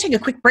 Okay, we're going to take a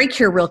quick break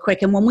here real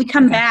quick. And when we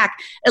come back,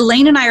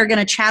 Elaine and I are going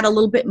to chat a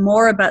little bit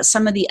more about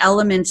some of the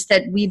elements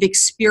that we've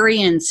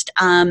experienced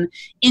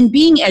in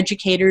being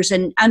educators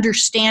and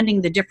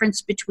understanding the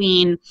difference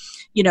between,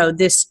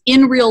 this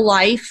in real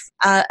life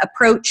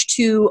approach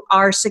to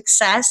our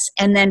success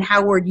and then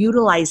how we're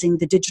utilizing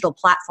the digital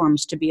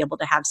platforms to be able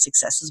to have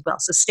success as well.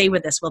 So stay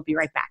with us. We'll be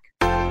right back.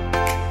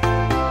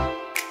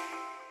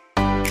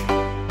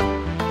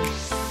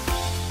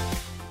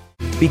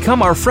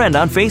 Become our friend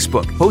on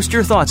Facebook. Post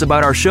your thoughts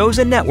about our shows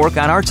and network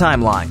on our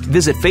timeline.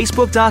 Visit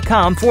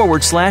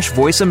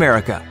facebook.com/Voice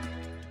America.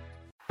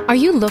 Are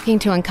you looking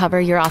to uncover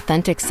your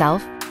authentic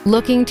self?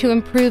 Looking to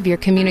improve your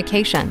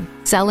communication,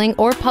 selling,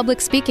 or public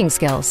speaking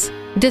skills?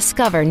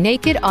 Discover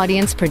Naked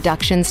Audience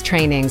Productions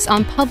trainings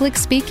on public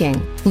speaking,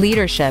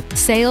 leadership,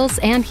 sales,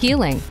 and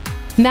healing.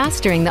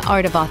 Mastering the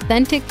art of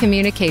authentic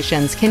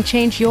communications can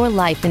change your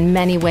life in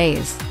many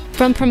ways.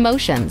 From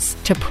promotions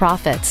to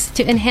profits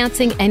to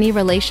enhancing any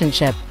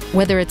relationship,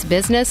 whether it's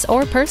business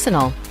or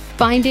personal,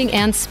 finding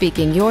and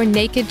speaking your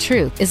naked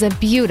truth is a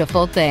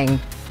beautiful thing.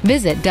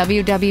 Visit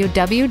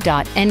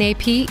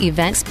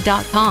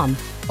www.napevents.com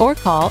or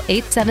call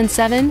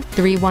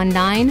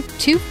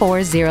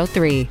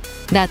 877-319-2403.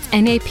 That's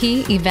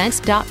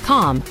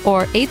napevents.com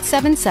or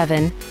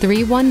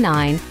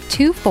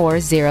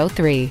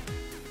 877-319-2403.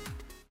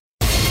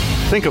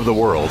 Think of the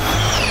world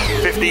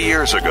 50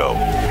 years ago.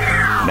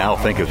 Now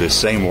think of this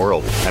same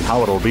world and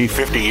how it'll be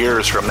 50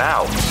 years from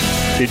now.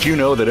 Did you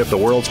know that if the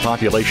world's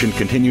population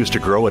continues to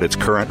grow at its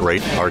current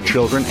rate, our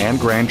children and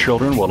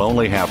grandchildren will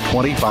only have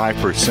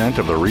 25%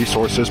 of the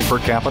resources per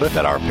capita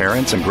that our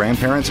parents and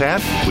grandparents had?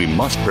 We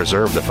must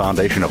preserve the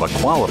foundation of a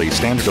quality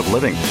standard of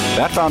living.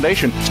 That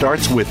foundation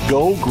starts with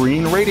Go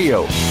Green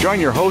Radio.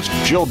 Join your host,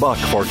 Jill Buck,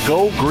 for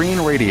Go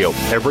Green Radio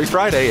every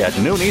Friday at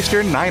noon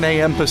Eastern, 9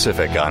 a.m.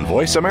 Pacific on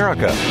Voice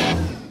America.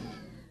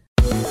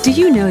 Do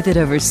you know that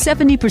over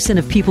 70%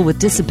 of people with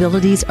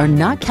disabilities are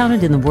not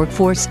counted in the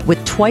workforce,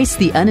 with twice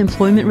the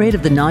unemployment rate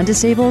of the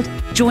non-disabled?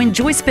 Join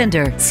Joyce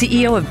Bender,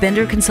 CEO of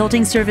Bender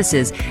Consulting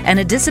Services and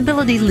a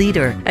disability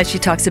leader, as she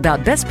talks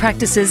about best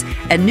practices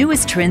and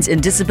newest trends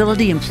in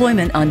disability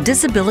employment on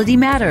Disability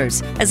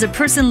Matters. As a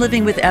person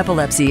living with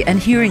epilepsy and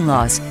hearing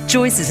loss,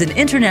 Joyce is an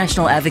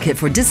international advocate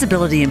for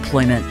disability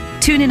employment.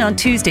 Tune in on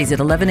Tuesdays at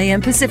 11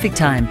 a.m. Pacific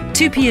Time,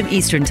 2 p.m.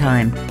 Eastern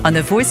Time on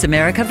the Voice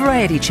America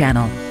Variety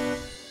Channel.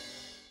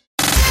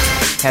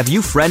 Have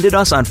you friended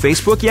us on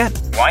Facebook yet?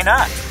 Why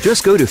not?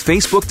 Just go to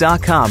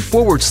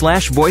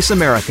facebook.com/Voice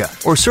America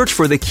or search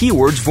for the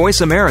keywords Voice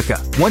America.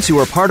 Once you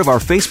are part of our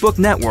Facebook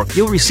network,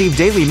 you'll receive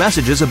daily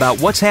messages about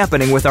what's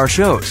happening with our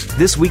shows,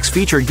 this week's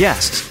featured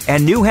guests,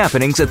 and new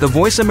happenings at the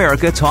Voice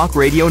America Talk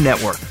Radio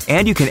Network.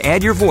 And you can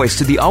add your voice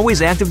to the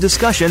always active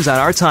discussions on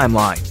our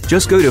timeline.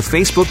 Just go to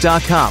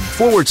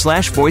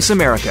facebook.com/Voice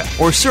America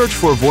or search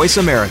for Voice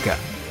America.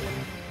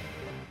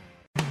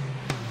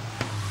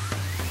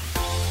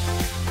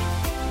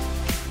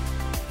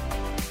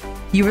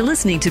 You are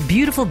listening to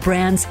Beautiful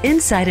Brands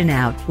Inside and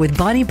Out with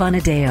Bonnie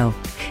Bonadeo.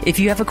 If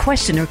you have a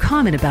question or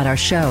comment about our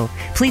show,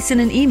 please send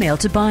an email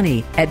to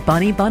Bonnie at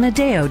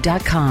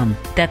BonnieBonadeo.com.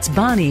 That's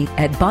Bonnie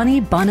at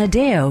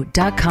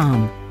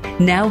BonnieBonadeo.com.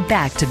 Now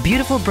back to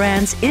Beautiful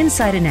Brands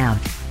Inside and Out.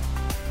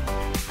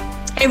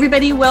 Hey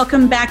everybody,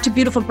 welcome back to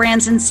Beautiful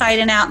Brands Inside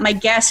and Out. My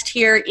guest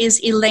here is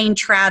Elaine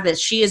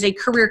Travis. She is a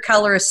career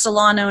colorist,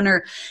 salon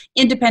owner,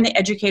 independent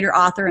educator,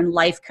 author, and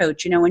life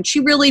coach. And she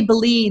really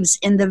believes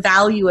in the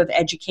value of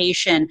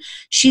education.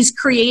 She's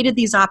created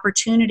these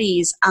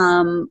opportunities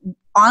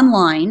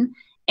online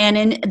and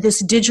in this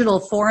digital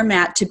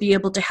format to be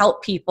able to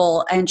help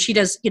people. And she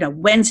does,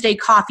 Wednesday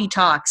coffee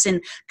talks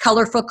and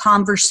colorful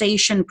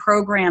conversation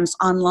programs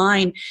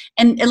online.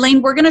 And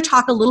Elaine, we're going to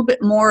talk a little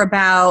bit more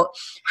about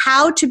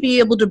how to be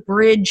able to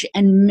bridge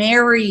and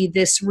marry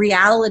this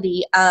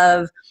reality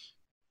of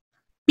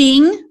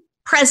being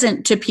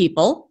present to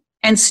people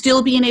and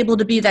still being able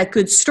to be that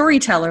good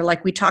storyteller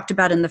like we talked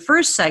about in the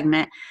first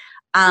segment,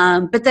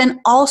 but then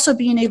also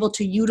being able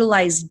to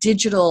utilize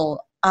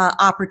digital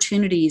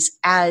opportunities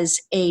as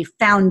a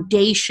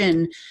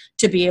foundation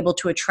to be able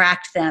to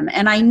attract them.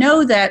 And I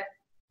know that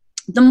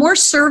the more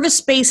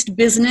service-based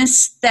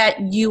business that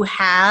you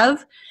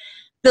have,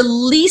 the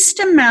least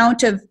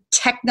amount of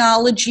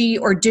technology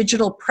or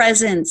digital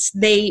presence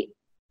they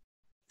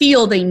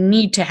feel they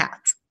need to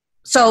have.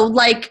 So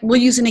like, we'll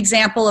use an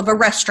example of a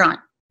restaurant.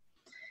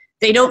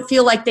 They don't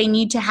feel like they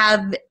need to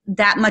have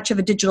that much of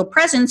a digital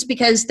presence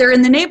because they're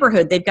in the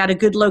neighborhood. They've got a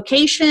good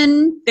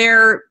location.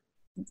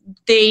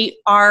 They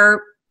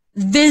are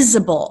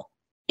visible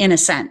in a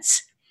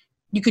sense.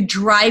 You could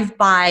drive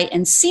by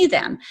and see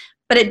them,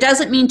 but it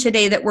doesn't mean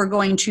today that we're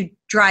going to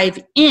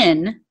drive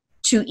in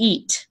to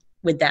eat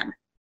with them.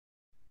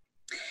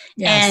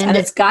 Yes, and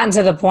it's gotten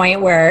to the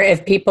point where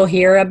if people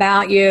hear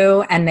about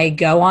you and they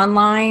go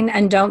online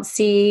and don't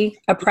see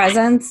a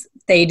presence,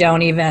 they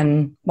don't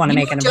even want to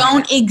make an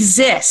appointment. Don't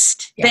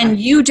exist, then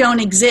you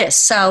don't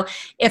exist. So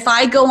if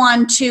I go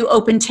on to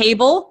Open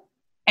Table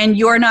and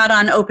you're not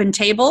on Open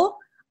Table,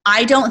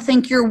 I don't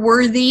think you're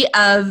worthy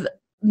of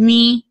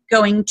me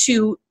going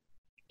to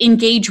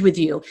engage with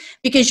you.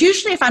 Because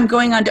usually if I'm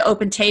going on to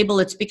Open Table,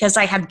 it's because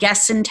I have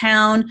guests in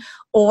town,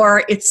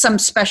 or it's some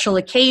special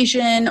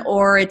occasion,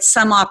 or it's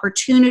some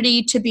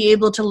opportunity to be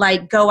able to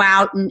like go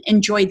out and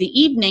enjoy the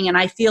evening. And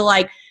I feel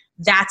like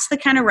that's the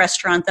kind of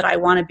restaurant that I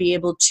want to be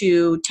able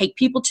to take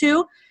people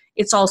to.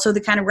 It's also the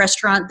kind of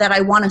restaurant that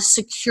I want to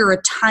secure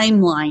a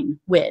timeline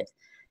with.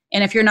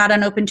 And if you're not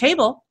on Open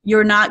Table,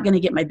 you're not going to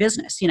get my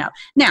business,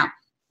 Now,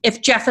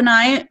 if Jeff and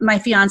I, my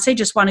fiance,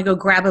 just want to go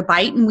grab a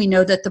bite and we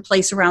know that the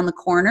place around the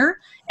corner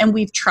and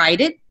we've tried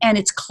it and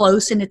it's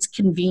close and it's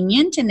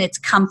convenient and it's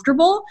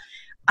comfortable,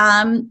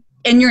 and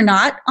you're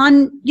not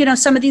on,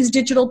 some of these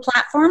digital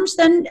platforms,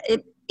 then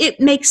it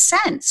makes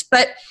sense.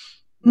 But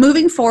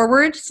moving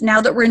forward,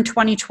 now that we're in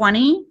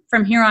 2020,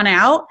 from here on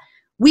out,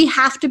 we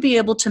have to be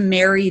able to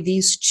marry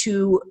these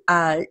two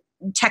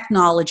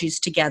technologies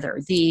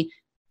together.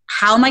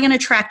 How am I going to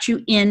attract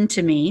you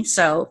into me?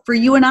 So for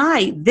you and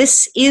I,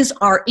 this is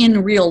our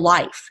in real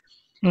life.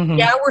 Mm-hmm.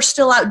 Yeah, we're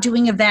still out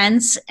doing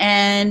events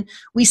and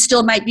we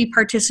still might be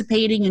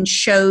participating in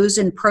shows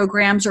and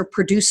programs or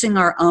producing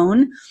our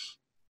own.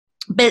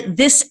 But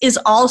this is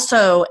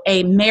also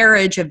a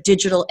marriage of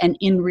digital and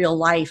in real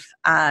life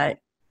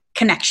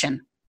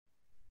connection.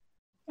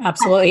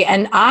 Absolutely.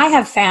 And I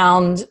have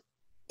found,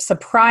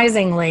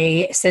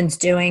 surprisingly, since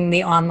doing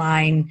the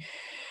online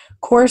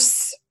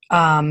course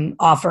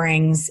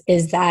offerings,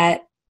 is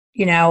that,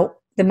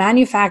 the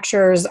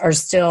manufacturers are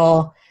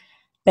still,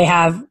 they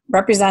have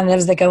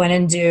representatives that go in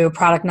and do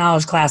product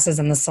knowledge classes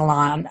in the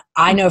salon.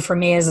 I know for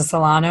me as a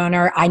salon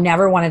owner, I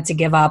never wanted to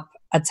give up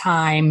a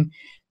time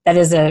that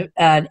is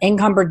an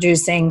income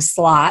producing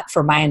slot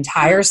for my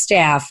entire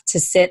staff to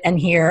sit and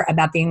hear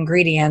about the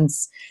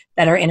ingredients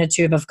that are in a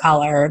tube of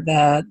color,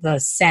 the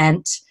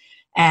scent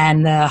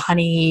and the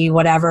honey,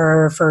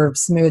 whatever, for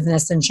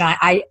smoothness and shine.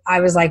 I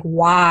was like,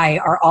 why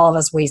are all of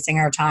us wasting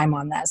our time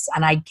on this?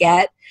 And I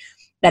get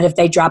that if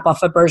they drop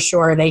off a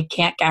brochure, they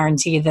can't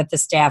guarantee that the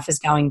staff is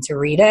going to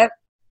read it.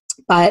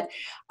 But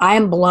I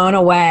am blown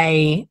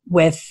away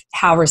with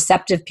how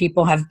receptive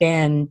people have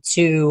been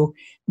to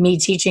me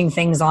teaching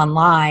things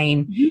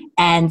online. Mm-hmm.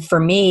 And for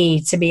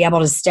me to be able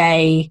to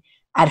stay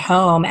at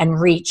home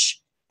and reach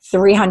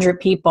 300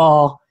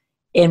 people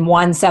in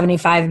one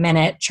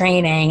 75-minute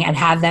training and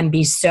have them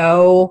be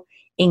so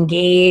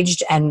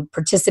engaged and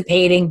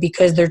participating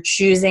because they're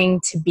choosing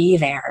to be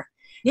there.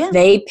 Yeah.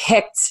 They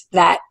picked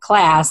that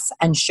class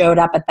and showed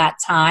up at that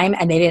time,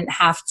 and they didn't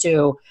have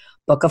to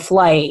book a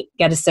flight,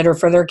 get a sitter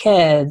for their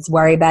kids,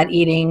 worry about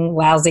eating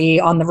lousy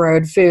on the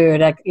road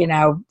food at,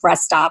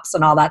 rest stops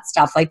and all that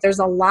stuff. Like, there's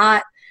a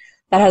lot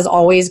that has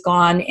always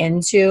gone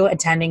into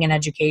attending an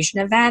education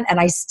event. And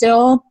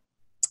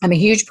I'm a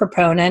huge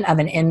proponent of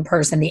an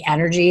in-person, the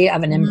energy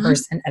of an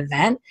in-person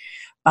event.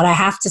 But I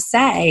have to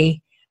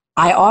say,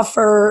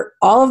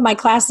 all of my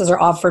classes are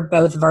offered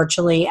both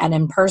virtually and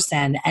in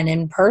person. And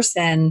in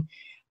person,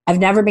 I've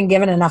never been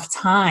given enough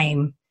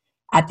time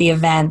at the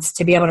events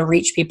to be able to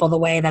reach people the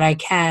way that I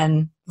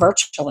can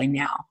virtually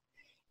now.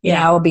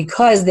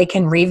 Because they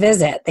can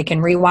revisit, they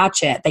can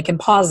rewatch it, they can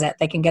pause it,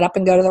 they can get up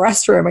and go to the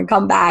restroom and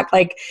come back.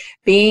 Like,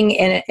 being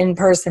in an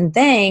in-person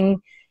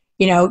thing,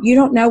 you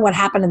don't know what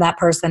happened to that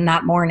person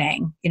that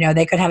morning.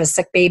 They could have a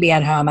sick baby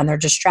at home and they're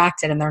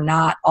distracted and they're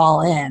not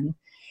all in.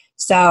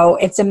 So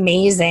it's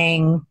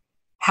amazing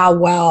how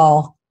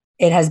well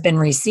it has been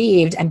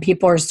received, and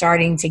people are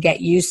starting to get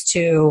used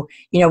to,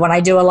 when I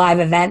do a live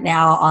event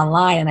now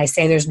online and I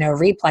say there's no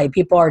replay,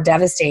 people are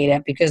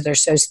devastated because they're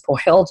so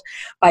spoiled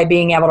by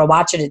being able to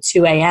watch it at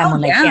 2 a.m.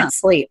 when they can't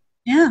sleep.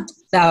 Yeah.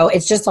 So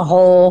it's just a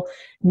whole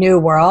new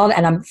world.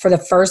 And for the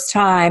first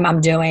time, I'm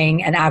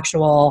doing an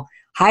actual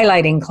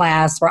highlighting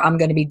class where I'm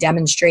going to be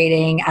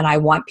demonstrating, and I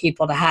want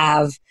people to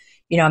have,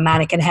 a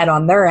mannequin head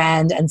on their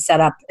end and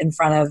set up in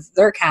front of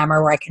their camera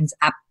where I can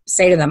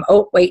say to them,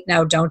 oh, wait,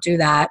 no, don't do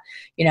that.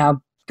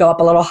 Go up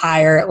a little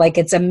higher. Like,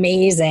 it's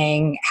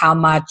amazing how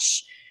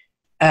much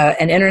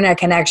an internet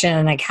connection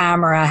and a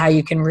camera, how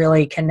you can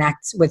really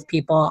connect with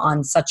people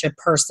on such a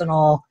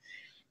personal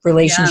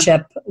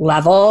relationship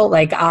level.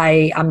 Like,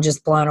 I'm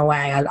just blown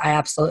away. I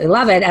absolutely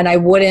love it. And I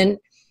wouldn't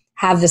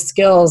have the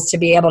skills to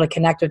be able to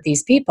connect with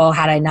these people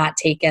had I not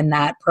taken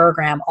that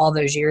program all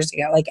those years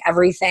ago. Like,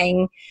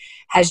 everything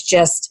has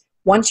just,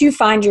 once you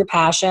find your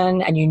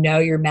passion and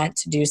you're meant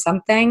to do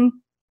something,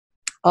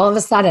 all of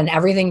a sudden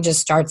everything just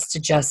starts to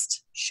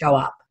just show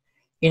up,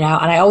 and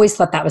I always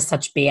thought that was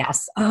such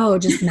BS. Oh,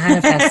 just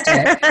manifest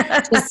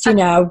it. Just,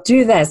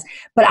 do this.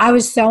 But I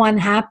was so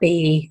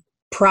unhappy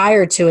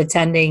prior to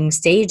attending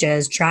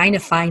stages, trying to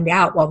find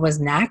out what was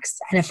next.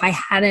 And if I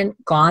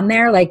hadn't gone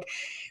there, like,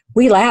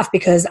 we laugh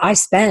because I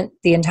spent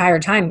the entire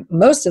time,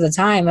 most of the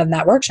time of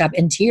that workshop,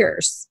 in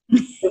tears.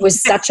 It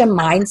was such a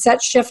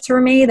mindset shift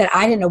for me that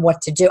I didn't know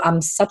what to do.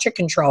 I'm such a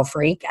control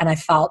freak, and I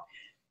felt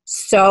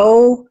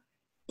so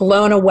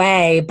blown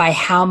away by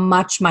how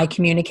much my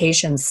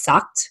communication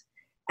sucked.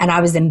 And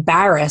I was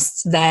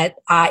embarrassed that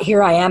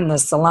here I am, the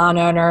salon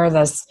owner,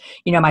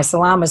 my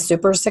salon was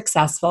super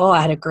successful.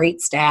 I had a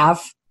great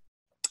staff.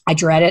 I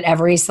dreaded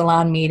every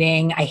salon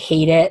meeting. I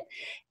hated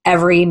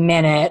every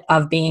minute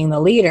of being the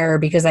leader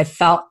because I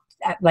felt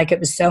like it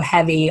was so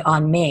heavy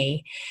on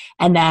me.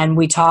 And then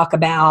we talk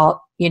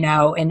about,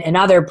 in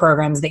other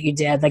programs that you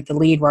did, like the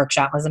lead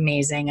workshop was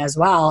amazing as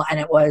well. And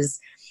it was,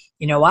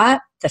 you know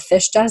what? The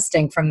fish does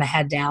stink from the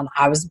head down.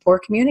 I was a poor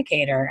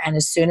communicator. And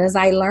as soon as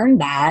I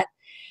learned that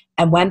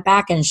and went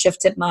back and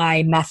shifted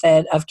my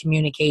method of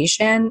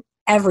communication,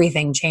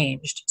 everything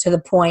changed to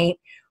the point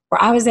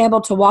where I was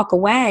able to walk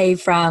away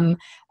from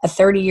a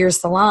 30-year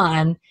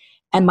salon,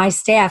 and my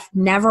staff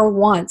never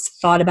once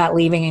thought about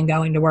leaving and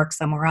going to work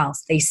somewhere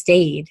else. They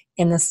stayed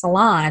in the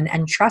salon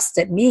and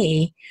trusted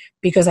me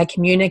because I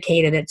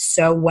communicated it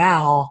so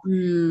well,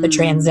 the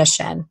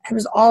transition. It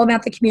was all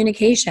about the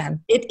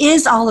communication. It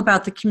is all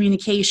about the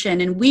communication.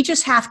 And we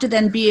just have to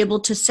then be able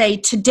to say,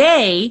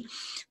 today,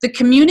 the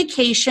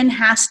communication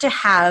has to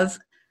have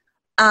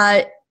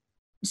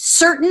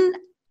certain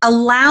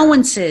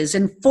allowances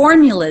and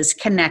formulas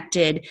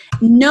connected,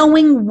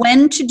 knowing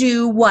when to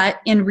do what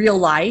in real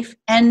life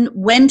and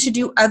when to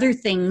do other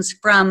things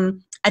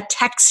from a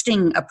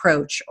texting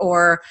approach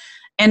or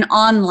an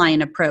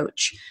online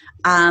approach.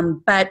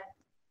 But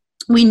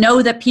we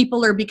know that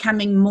people are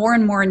becoming more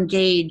and more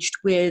engaged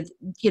with,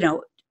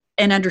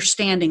 an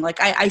understanding. Like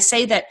I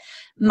say that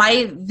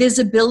my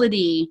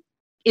visibility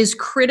is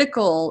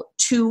critical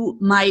to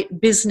my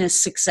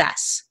business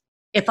success.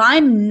 If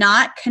I'm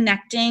not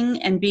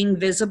connecting and being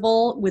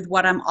visible with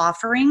what I'm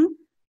offering,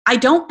 I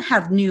don't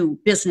have new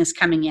business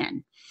coming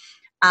in.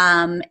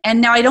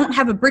 And now I don't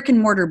have a brick and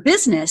mortar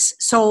business.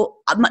 So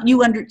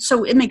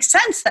so it makes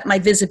sense that my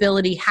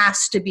visibility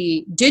has to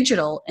be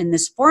digital in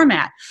this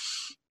format.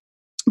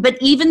 But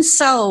even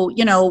so,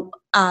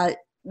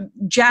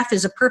 Jeff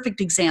is a perfect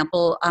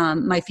example.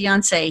 My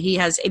fiance, he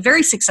has a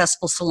very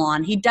successful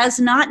salon. He does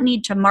not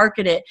need to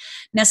market it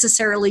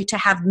necessarily to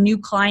have new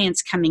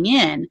clients coming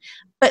in,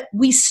 but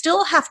we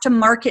still have to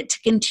market to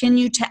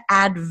continue to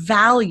add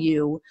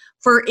value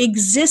for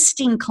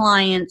existing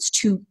clients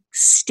to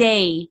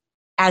stay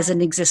as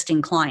an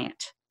existing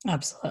client.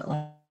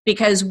 Absolutely.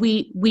 Because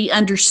we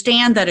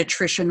understand that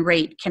attrition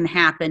rate can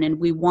happen, and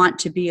we want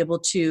to be able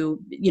to,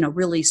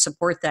 really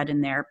support that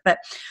in there. But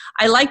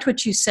I liked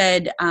what you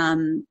said,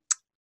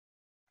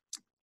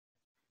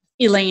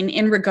 Elaine,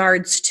 in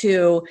regards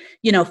to,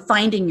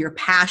 finding your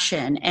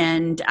passion.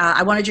 And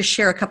I want to just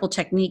share a couple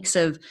techniques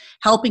of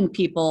helping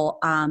people.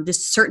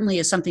 This certainly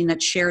is something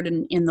that's shared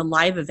in the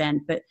live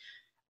event, but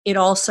it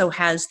also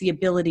has the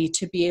ability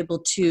to be able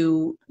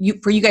to,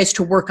 for you guys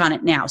to work on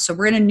it now. So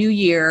we're in a new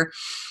year,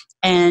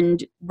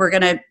 and we're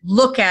going to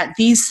look at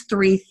these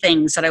 3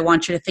 things that I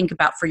want you to think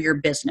about for your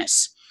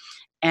business.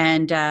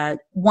 And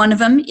one of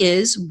them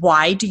is,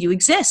 why do you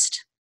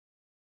exist?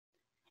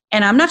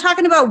 And I'm not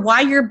talking about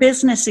why your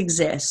business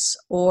exists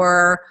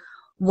or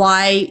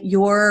why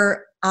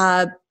your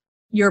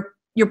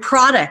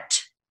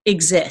product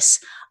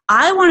exists.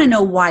 I want to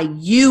know why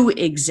you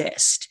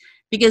exist,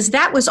 because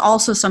that was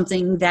also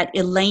something that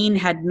Elaine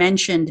had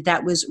mentioned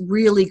that was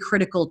really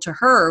critical to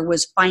her,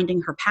 was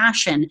finding her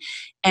passion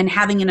and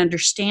having an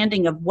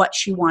understanding of what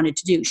she wanted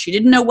to do. She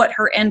didn't know what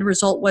her end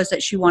result was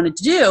that she wanted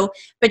to do,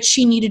 but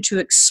she needed to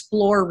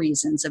explore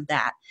reasons of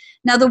that.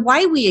 Now, the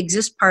why we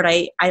exist part,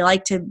 I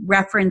like to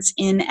reference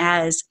in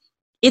as,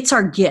 it's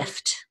our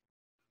gift.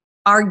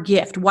 Our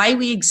gift. Why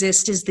we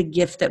exist is the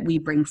gift that we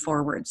bring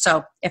forward.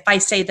 So if I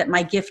say that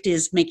my gift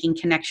is making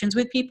connections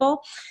with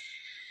people,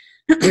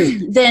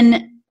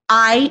 then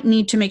I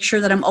need to make sure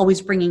that I'm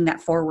always bringing that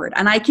forward.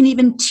 And I can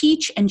even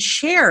teach and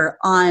share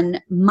on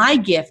my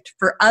gift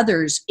for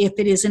others if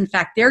it is in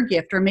fact their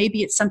gift, or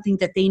maybe it's something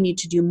that they need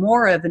to do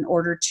more of in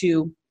order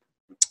to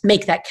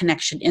make that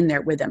connection in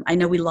there with them. I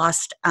know we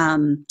lost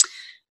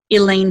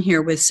Elaine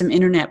here with some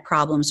internet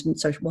problems, and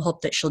so we'll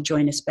hope that she'll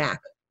join us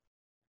back.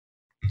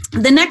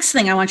 The next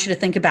thing I want you to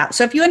think about,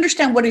 so if you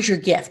understand what is your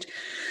gift,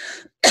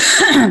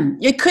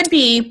 it could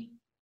be,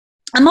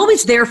 I'm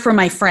always there for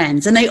my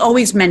friends, and they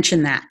always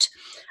mention that.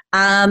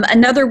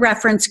 Another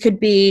reference could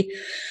be,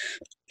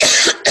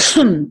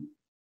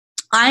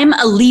 I'm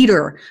a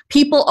leader.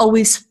 People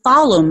always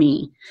follow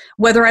me.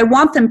 Whether I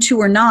want them to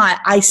or not,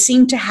 I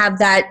seem to have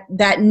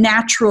that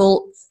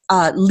natural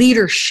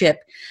leadership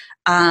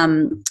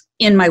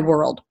in my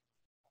world.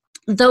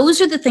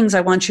 Those are the things I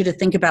want you to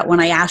think about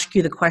when I ask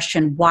you the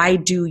question, why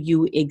do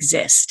you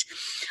exist?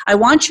 I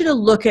want you to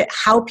look at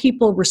how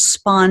people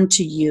respond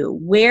to you,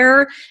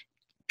 where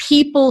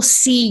people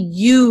see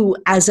you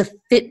as a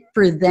fit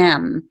for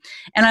them.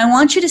 And I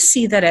want you to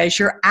see that as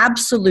your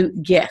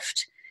absolute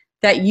gift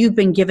that you've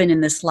been given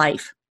in this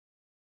life,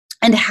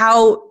 and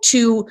how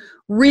to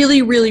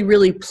really, really,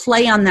 really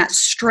play on that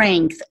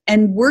strength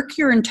and work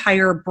your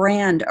entire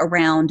brand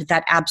around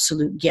that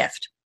absolute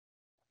gift.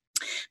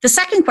 The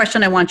second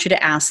question I want you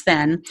to ask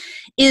then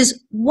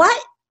is, what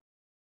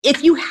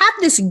if you have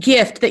this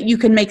gift that you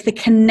can make the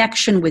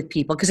connection with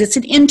people, because it's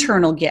an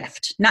internal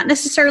gift, not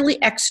necessarily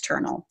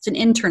external, it's an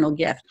internal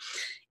gift.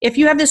 If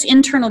you have this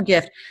internal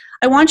gift,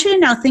 I want you to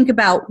now think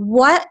about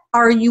what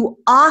are you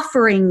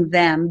offering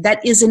them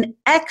that is an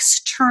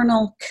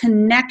external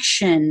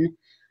connection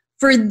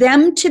for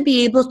them to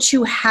be able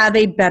to have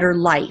a better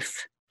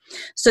life.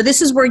 So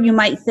this is where you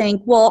might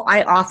think, well,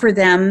 I offer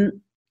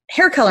them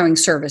hair coloring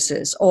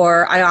services,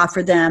 or I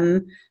offer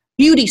them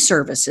beauty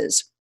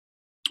services,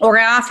 or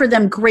I offer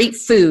them great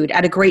food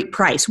at a great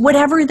price.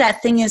 Whatever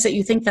that thing is that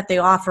you think that they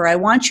offer, I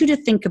want you to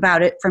think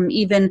about it from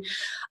even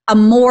a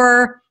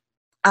more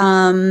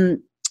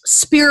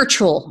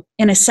spiritual,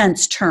 in a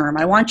sense, term.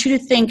 I want you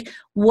to think,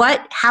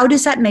 how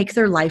does that make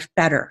their life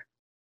better?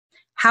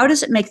 How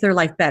does it make their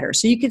life better?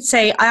 So you could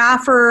say, I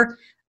offer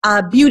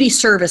beauty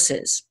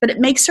services, but it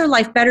makes their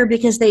life better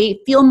because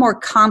they feel more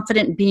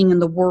confident being in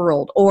the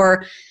world,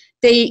 or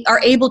they are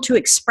able to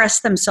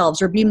express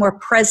themselves or be more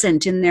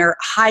present in their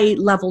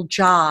high-level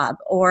job,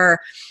 or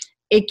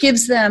it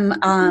gives them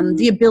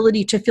the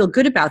ability to feel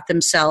good about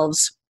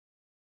themselves,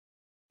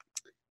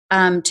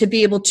 to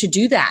be able to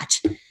do that.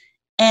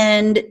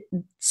 And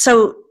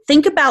so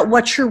think about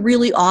what you're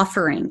really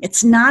offering.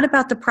 It's not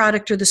about the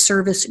product or the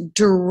service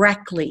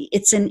directly.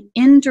 It's an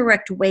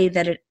indirect way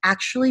that it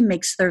actually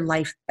makes their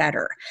life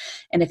better.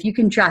 And if you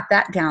can jot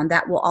that down,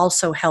 that will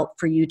also help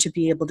for you to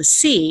be able to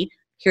see,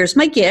 here's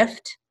my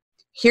gift.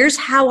 Here's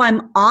how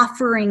I'm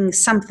offering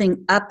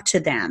something up to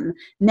them.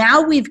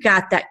 Now we've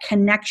got that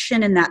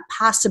connection and that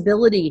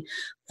possibility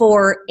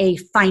for a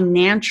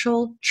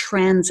financial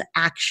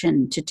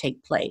transaction to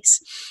take place.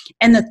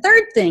 And the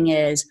third thing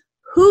is,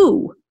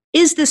 who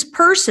is this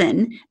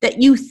person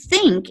that you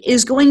think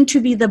is going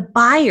to be the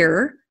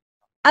buyer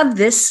of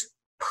this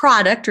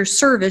product or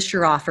service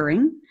you're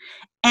offering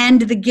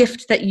and the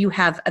gift that you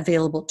have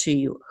available to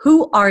you?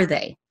 Who are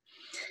they?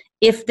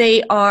 If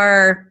they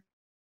are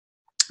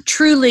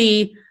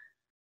truly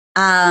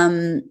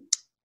in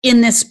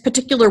this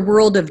particular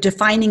world of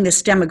defining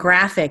this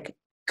demographic,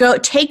 go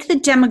take the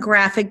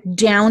demographic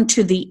down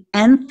to the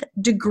nth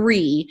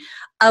degree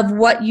of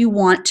what you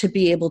want to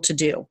be able to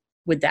do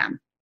with them.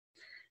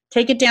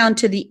 Take it down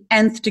to the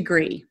nth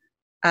degree.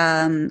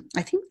 I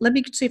think, let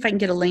me see if I can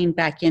get Elaine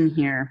back in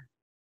here.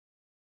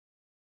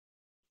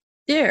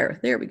 There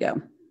we go.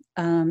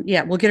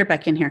 Yeah, we'll get her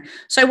back in here.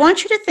 So I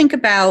want you to think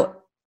about,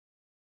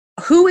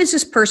 who is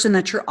this person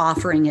that you're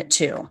offering it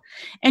to?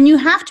 And you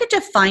have to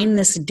define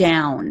this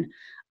down.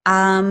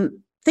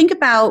 Think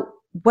about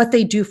what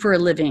they do for a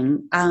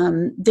living,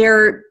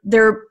 their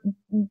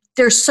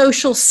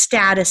social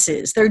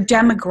statuses, their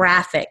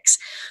demographics,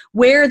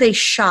 where they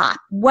shop,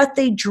 what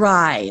they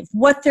drive,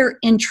 what their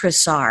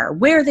interests are,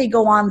 where they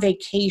go on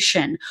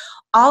vacation.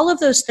 All of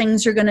those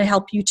things are going to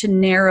help you to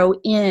narrow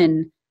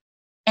in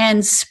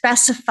and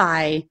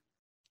specify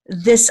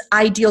this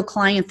ideal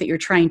client that you're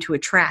trying to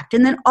attract.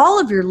 And then all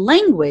of your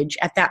language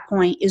at that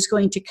point is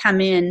going to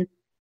come in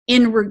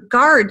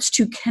regards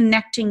to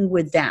connecting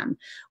with them.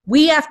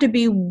 We have to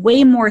be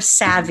way more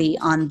savvy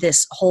on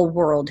this whole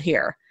world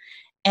here.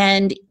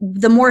 And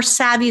the more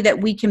savvy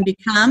that we can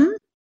become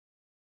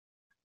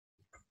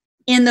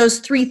in those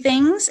three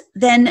things,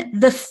 then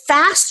the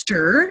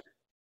faster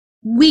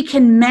we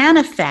can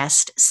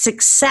manifest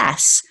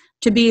success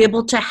to be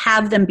able to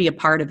have them be a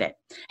part of it.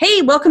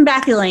 Hey, welcome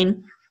back,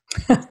 Elaine.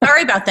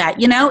 Sorry about that.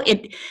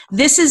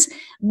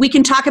 We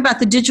can talk about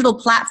the digital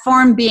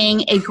platform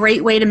being a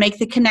great way to make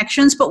the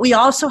connections, but we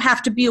also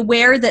have to be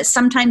aware that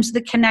sometimes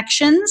the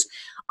connections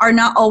are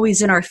not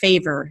always in our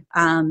favor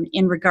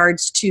in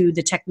regards to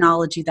the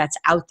technology that's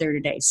out there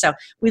today. So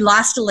we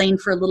lost Elaine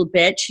for a little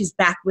bit. She's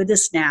back with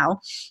us now,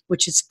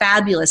 which is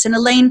fabulous. And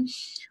Elaine,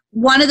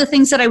 one of the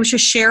things that I was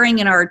just sharing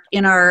in our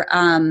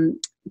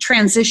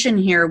transition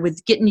here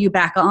with getting you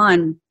back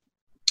on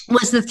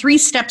was the 3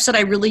 steps that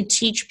I really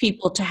teach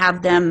people to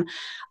have them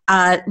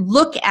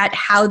look at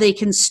how they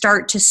can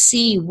start to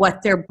see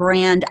what their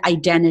brand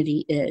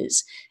identity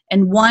is.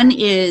 And one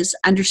is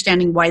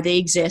understanding why they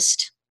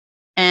exist,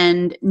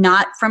 and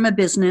not from a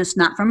business,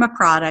 not from a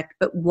product,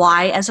 but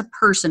why as a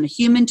person, a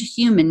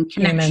human-to-human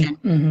connection.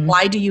 Mm-hmm.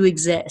 Why do you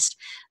exist?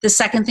 The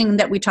second thing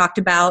that we talked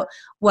about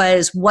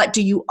was, what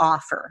do you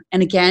offer?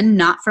 And again,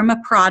 not from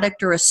a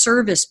product or a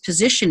service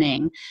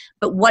positioning,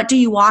 but what do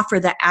you offer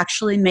that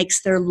actually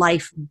makes their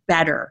life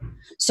better?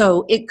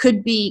 So it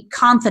could be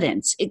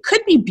confidence. It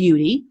could be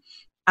beauty.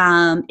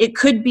 It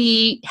could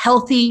be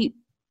healthy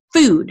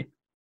food.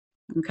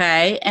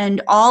 Okay.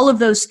 And all of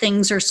those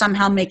things are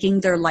somehow making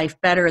their life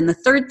better. And the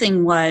third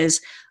thing was,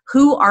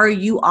 who are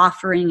you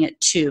offering it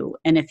to?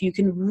 And if you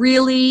can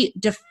really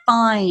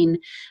define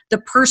the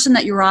person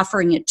that you're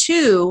offering it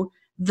to,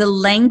 the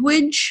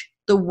language,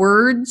 the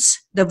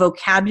words, the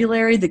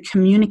vocabulary, the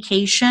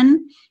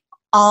communication,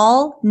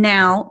 all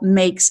now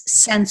makes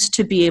sense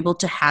to be able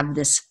to have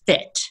this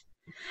fit.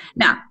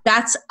 Now,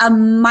 that's a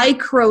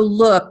micro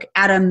look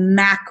at a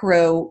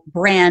macro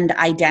brand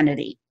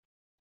identity.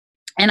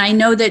 And I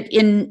know that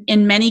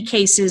in many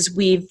cases,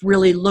 we've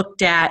really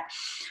looked at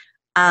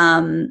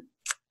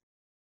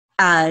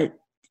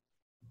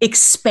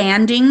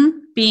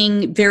expanding,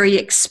 being very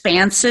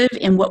expansive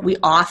in what we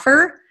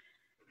offer.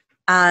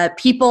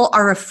 People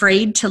are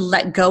afraid to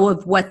let go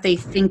of what they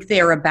think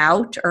they're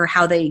about or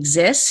how they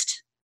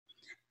exist.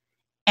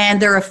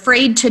 And they're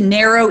afraid to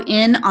narrow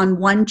in on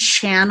one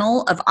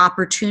channel of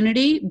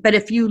opportunity. But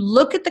if you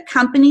look at the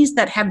companies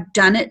that have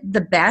done it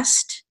the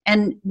best,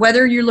 and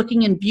whether you're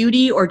looking in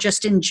beauty or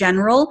just in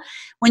general,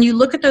 when you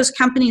look at those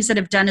companies that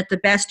have done it the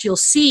best, you'll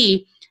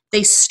see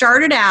they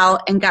started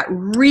out and got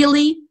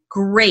really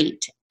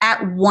great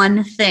at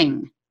one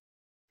thing.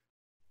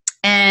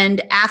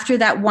 And after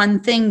that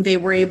one thing, they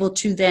were able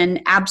to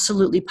then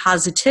absolutely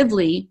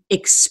positively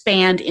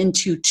expand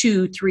into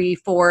 2, 3,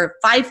 4,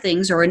 5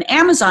 things, or in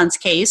Amazon's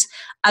case,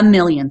 1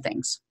 million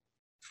things.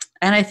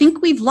 And I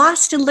think we've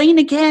lost Elaine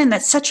again.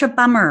 That's such a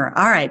bummer.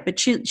 All right,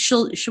 but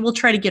we'll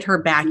try to get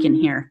her back in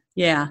here.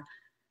 Yeah,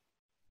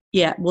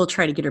 we'll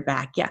try to get her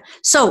back. Yeah.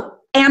 So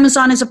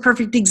Amazon is a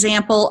perfect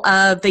example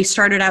of, they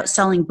started out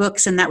selling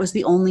books, and that was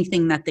the only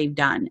thing that they've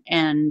done.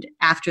 And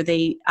after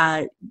they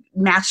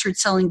mastered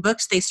selling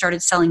books, they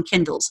started selling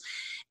Kindles,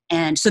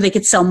 and so they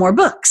could sell more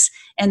books.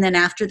 And then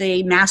after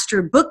they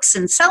mastered books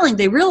and selling,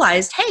 they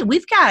realized, hey,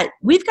 we've got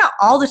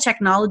all the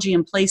technology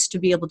in place to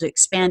be able to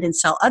expand and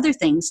sell other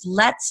things.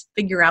 Let's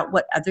figure out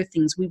what other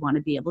things we want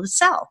to be able to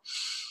sell.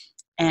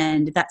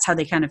 And that's how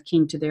they kind of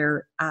came to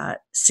their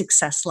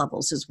success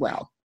levels as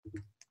well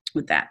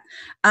with that.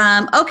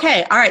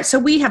 Okay. All right. So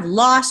we have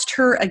lost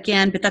her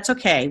again, but that's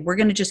okay. We're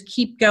going to just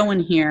keep going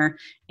here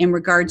in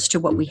regards to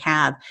what we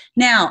have.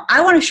 Now,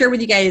 I want to share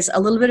with you guys a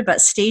little bit about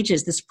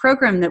Stages, this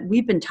program that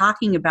we've been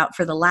talking about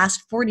for the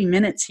last 40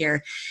 minutes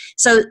here.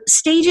 So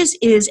Stages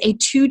is a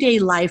 2-day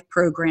live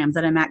program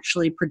that I'm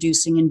actually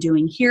producing and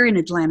doing here in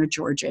Atlanta,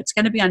 Georgia. It's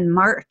going to be on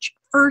March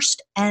 1st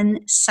and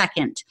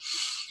 2nd.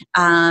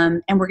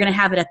 And we're going to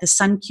have it at the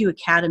SunQ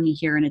Academy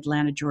here in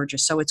Atlanta, Georgia.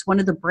 So it's one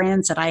of the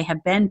brands that I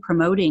have been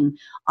promoting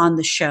on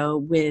the show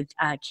with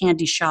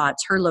Candy Shaw.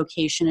 It's her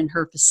location and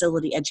her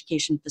facility,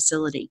 education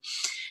facility.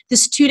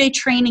 This 2-day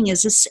training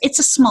it's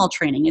a small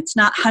training. It's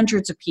not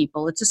hundreds of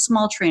people. It's a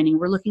small training.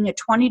 We're looking at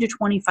 20 to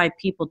 25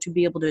 people to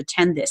be able to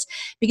attend this,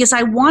 because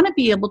I want to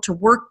be able to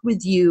work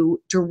with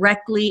you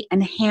directly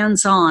and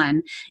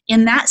hands-on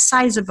in that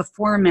size of a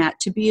format,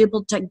 to be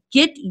able to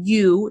get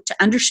you to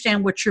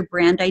understand what your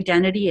brand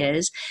identity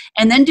is,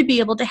 and then to be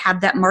able to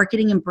have that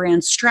marketing and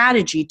brand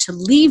strategy to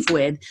leave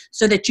with,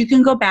 so that you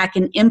can go back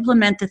and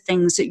implement the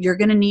things that you're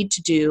going to need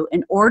to do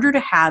in order to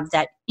have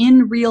that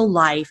in real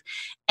life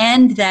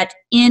and that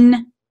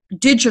in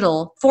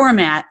digital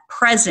format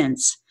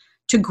presence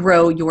to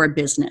grow your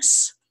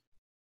business.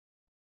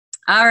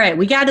 All right,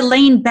 we got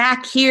Elaine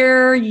back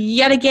here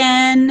yet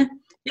again.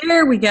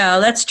 There we go.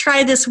 Let's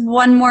try this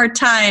one more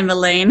time,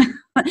 Elaine.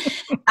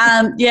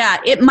 Yeah,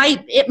 it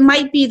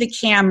might be the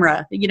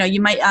camera. You know,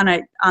 you might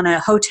on a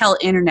hotel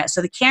internet,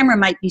 so the camera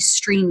might be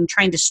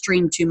trying to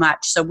stream too much.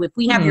 So if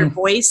we have your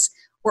voice,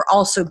 we're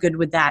also good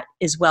with that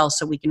as well,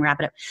 so we can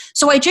wrap it up.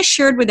 So I just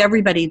shared with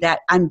everybody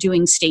that I'm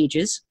doing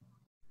Stages,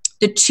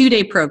 the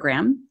 2-day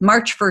program,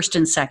 March 1st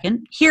and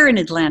 2nd, here in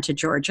Atlanta,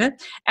 Georgia,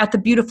 at the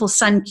beautiful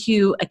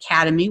SunQ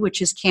Academy,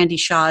 which is Candy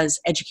Shaw's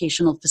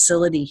educational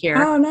facility here.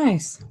 Oh,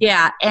 nice.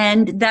 Yeah,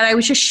 and that I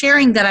was just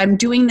sharing that I'm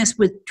doing this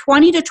with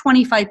 20 to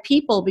 25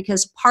 people,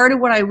 because part of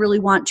what I really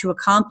want to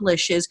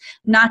accomplish is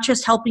not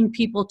just helping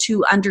people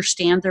to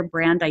understand their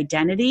brand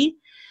identity,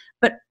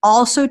 but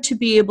also to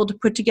be able to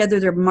put together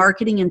their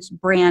marketing and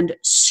brand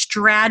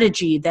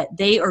strategy that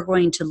they are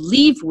going to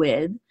leave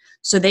with,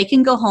 so they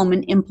can go home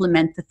and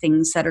implement the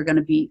things that are going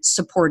to be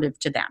supportive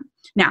to them.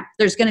 Now,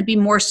 there's going to be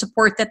more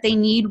support that they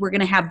need. We're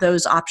going to have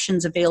those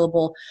options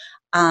available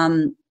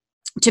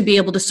to be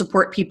able to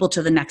support people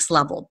to the next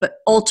level. But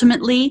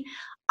ultimately,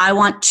 I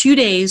want 2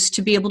 days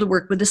to be able to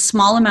work with a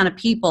small amount of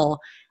people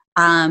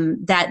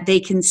that they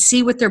can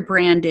see what their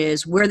brand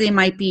is, where they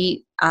might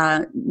be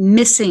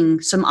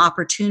missing some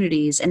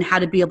opportunities, and how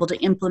to be able to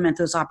implement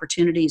those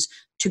opportunities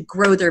to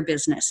grow their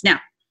business. Now,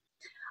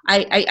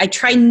 I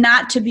try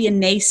not to be a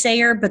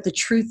naysayer, but the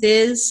truth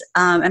is,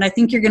 and I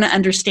think you're going to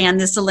understand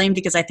this, Elaine,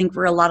 because I think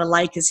we're a lot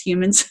alike as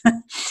humans,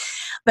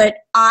 but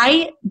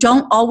I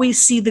don't always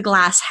see the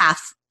glass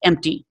half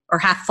empty or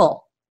half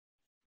full.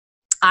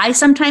 I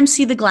sometimes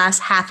see the glass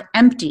half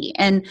empty.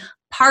 And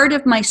part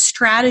of my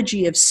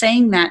strategy of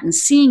saying that and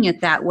seeing it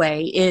that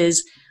way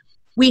is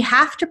we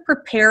have to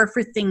prepare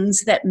for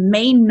things that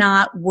may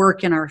not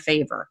work in our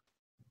favor.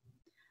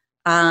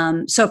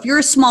 So if you're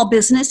a small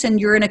business and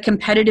you're in a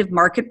competitive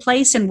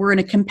marketplace, and we're in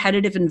a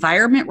competitive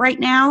environment right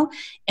now,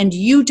 and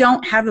you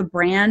don't have a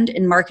brand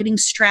and marketing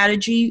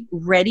strategy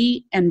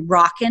ready and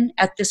rocking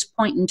at this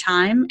point in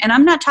time, and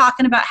I'm not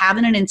talking about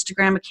having an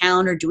Instagram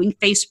account or doing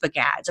Facebook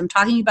ads, I'm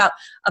talking about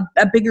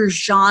a bigger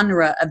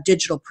genre of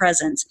digital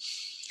presence,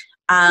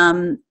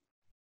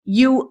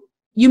 you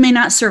may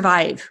not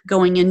survive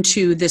going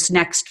into this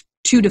next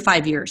 2 to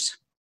 5 years.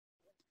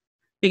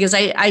 Because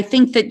I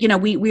think that, you know,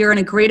 we are in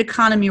a great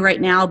economy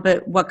right now,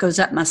 but what goes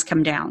up must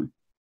come down.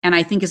 And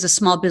I think as a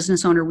small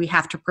business owner, we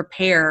have to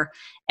prepare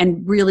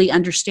and really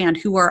understand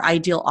who our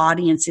ideal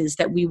audience is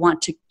that we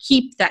want to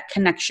keep that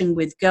connection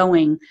with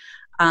going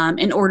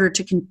in order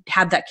to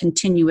have that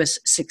continuous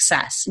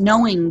success,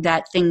 knowing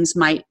that things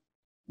might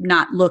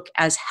not look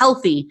as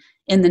healthy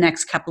in the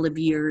next couple of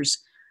years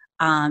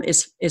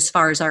as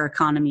far as our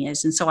economy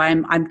is. And so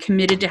I'm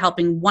committed to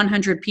helping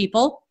 100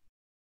 people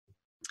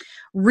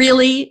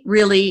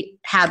really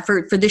have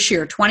for this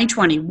year,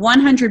 2020,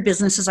 100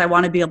 businesses I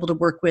want to be able to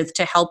work with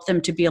to help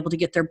them to be able to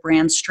get their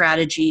brand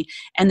strategy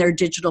and their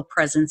digital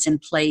presence in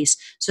place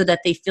so that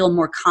they feel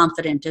more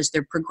confident as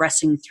they're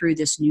progressing through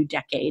this new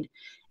decade.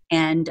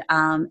 And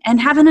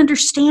have an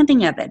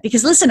understanding of it.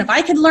 Because listen, if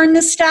I could learn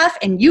this stuff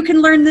and you can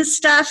learn this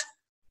stuff,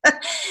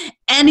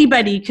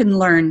 anybody can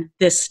learn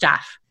this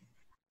stuff.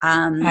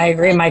 I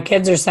agree. My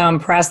kids are so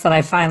impressed that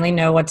I finally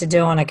know what to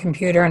do on a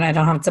computer and I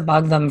don't have to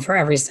bug them for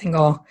every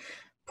single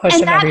push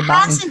of every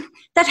button.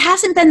 That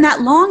hasn't been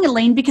that long,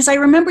 Elaine, because I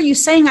remember you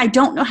saying, I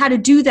don't know how to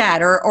do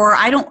that, or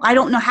I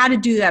don't know how to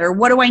do that, or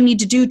what do I need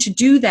to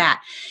do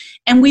that?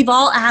 And we've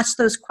all asked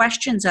those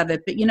questions of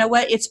it, but you know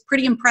what? It's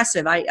pretty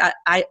impressive.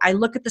 I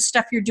look at the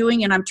stuff you're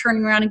doing and I'm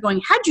turning around and going,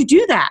 how'd you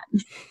do that?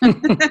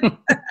 And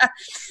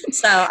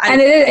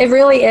it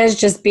really is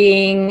just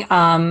being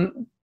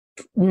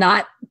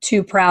not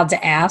too proud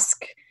to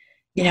ask.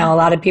 You know, a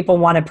lot of people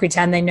want to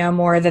pretend they know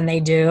more than they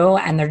do,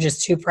 and they're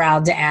just too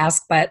proud to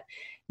ask. But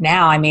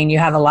now, I mean, you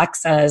have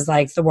Alexa as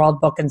like the World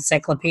Book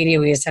Encyclopedia.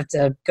 We just have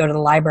to go to the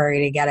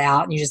library to get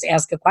out, and you just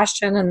ask a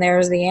question and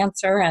there's the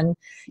answer, and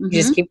you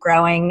just keep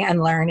growing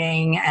and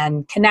learning.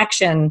 And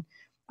connection,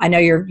 I know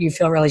you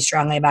feel really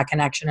strongly about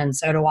connection, and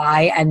so do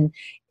I. And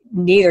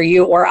neither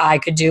you or I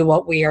could do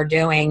what we are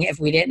doing if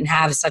we didn't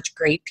have such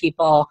great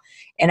people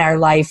in our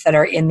life that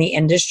are in the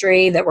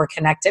industry that we're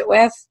connected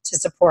with to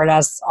support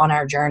us on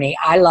our journey.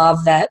 I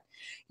love that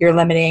you're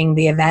limiting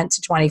the event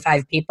to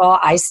 25 people.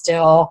 I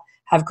still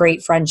have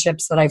great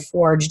friendships that I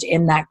forged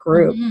in that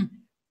group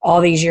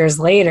all these years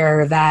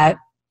later, that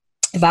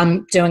if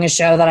I'm doing a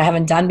show that I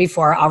haven't done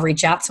before, I'll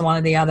reach out to one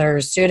of the other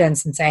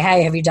students and say,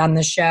 hey, have you done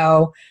this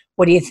show?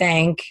 What do you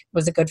think?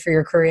 Was it good for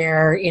your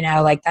career? You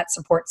know, like that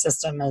support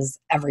system is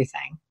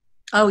everything.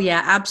 Oh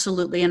yeah,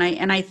 absolutely.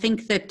 And I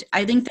think that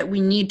we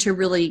need to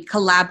really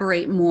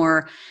collaborate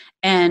more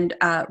and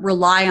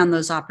rely on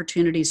those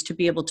opportunities to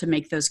be able to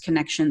make those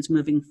connections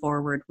moving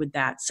forward with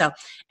that. So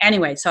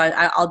anyway,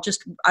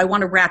 I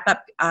want to wrap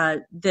up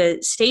the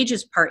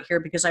stages part here,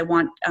 because I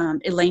want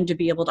Elaine to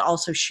be able to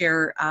also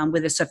share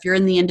with us. So if you're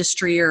in the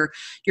industry or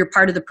you're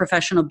part of the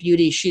professional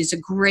beauty, she's a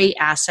great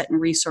asset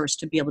and resource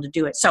to be able to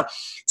do it. So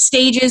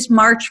stages,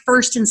 March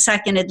 1st and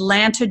 2nd,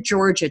 Atlanta,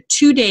 Georgia,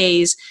 2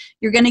 days.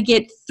 You're going to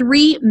get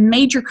 3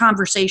 major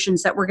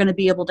conversations that we're going to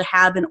be able to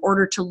have in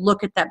order to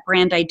look at that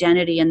brand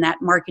identity and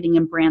that marketing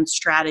and brand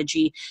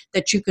strategy,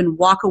 that you can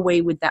walk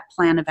away with that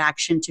plan of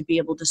action to be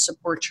able to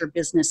support your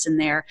business in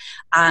there.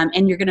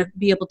 And you're going to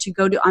be able to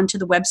go onto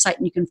the website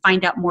and you can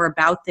find out more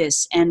about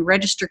this and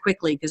register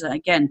quickly, because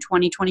again,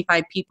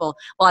 25 people.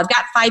 Well, I've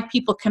got 5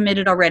 people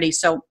committed already,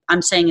 so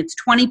I'm saying it's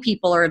 20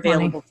 people are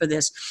available for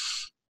this.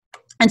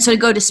 And so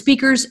go to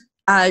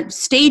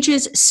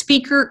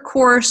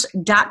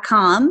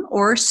stagesspeakercourse.com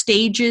or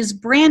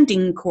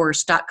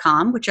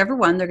stagesbrandingcourse.com, whichever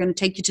one. They're going to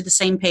take you to the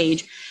same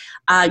page.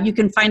 You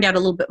can find out a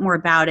little bit more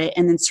about it,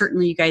 and then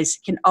certainly you guys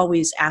can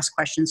always ask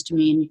questions to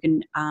me, and you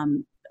can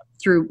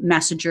through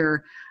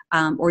Messenger,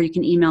 or you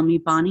can email me,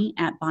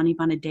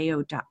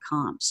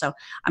 bonnie@bonniebonadeo.com. So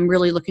I'm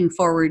really looking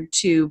forward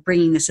to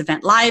bringing this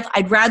event live.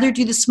 I'd rather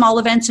do the small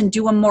events and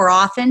do them more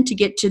often to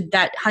get to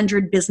that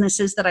 100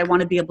 businesses that I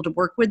want to be able to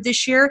work with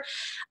this year.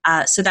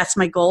 So that's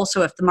my goal.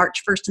 So if the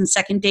March 1st and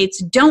 2nd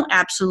dates don't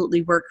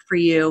absolutely work for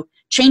you,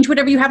 change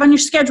whatever you have on your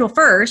schedule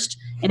first.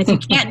 And if you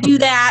can't do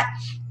that,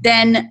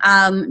 then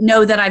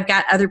know that I've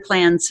got other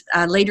plans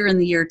later in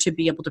the year to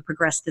be able to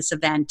progress this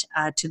event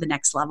to the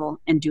next level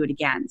and do it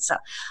again. So,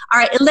 all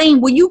right, Elaine,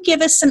 will you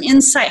give us some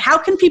insight? How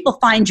can people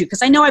find you?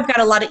 Because I know I've got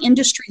a lot of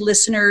industry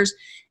listeners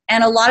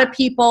and a lot of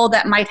people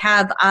that might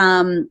have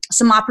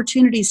some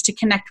opportunities to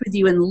connect with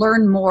you and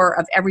learn more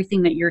of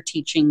everything that you're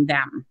teaching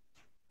them.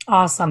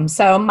 Awesome.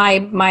 So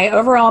my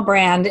overall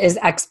brand is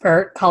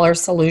Expert Color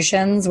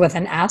Solutions with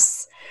an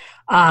S.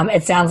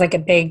 It sounds like a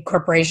big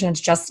corporation.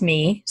 It's just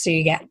me. So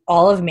you get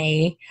all of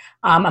me.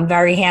 I'm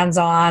very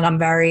hands-on. I'm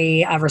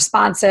very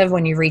responsive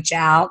when you reach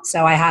out.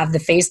 So I have the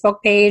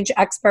Facebook page,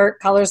 Expert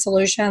Color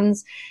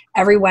Solutions.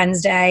 Every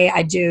Wednesday,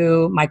 I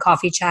do my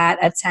coffee chat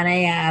at 10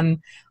 a.m.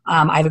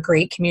 I have a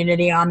great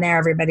community on there.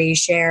 Everybody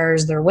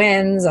shares their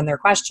wins and their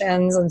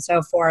questions and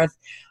so forth.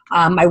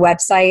 My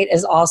website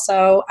is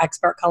also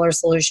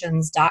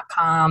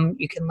expertcolorsolutions.com.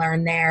 You can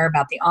learn there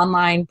about the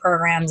online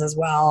programs as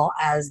well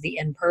as the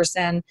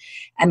in-person.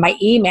 And my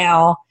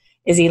email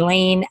is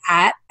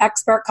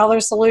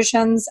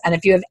Elaine@expertcolorsolutions. And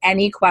if you have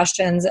any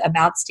questions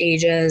about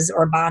Stages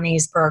or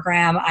Bonnie's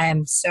program, I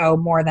am so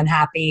more than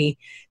happy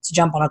to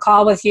jump on a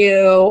call with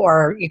you,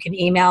 or you can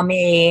email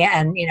me.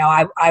 And, you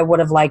know, I would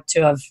have liked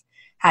to have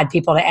had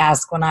people to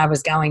ask when I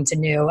was going to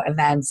new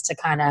events to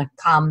kind of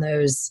calm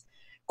those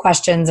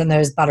questions and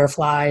those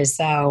butterflies.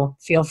 So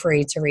feel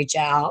free to reach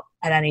out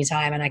at any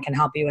time and I can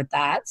help you with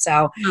that.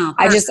 So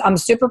I'm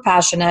super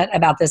passionate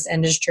about this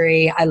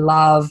industry. I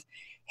love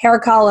hair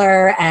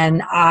color.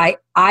 And I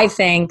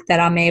think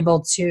that I'm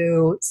able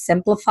to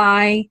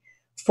simplify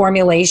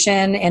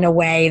formulation in a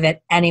way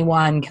that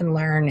anyone can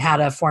learn how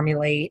to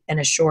formulate in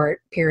a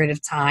short period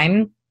of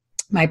time.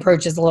 My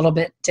approach is a little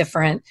bit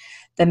different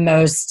than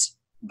most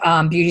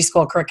beauty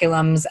school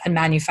curriculums and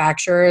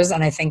manufacturers.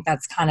 And I think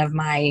that's kind of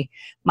my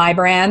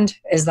brand,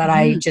 is that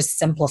I just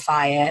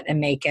simplify it and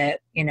make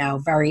it,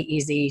 very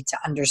easy to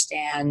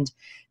understand,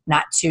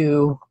 not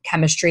too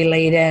chemistry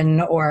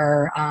laden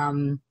or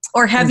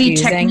heavy confusing.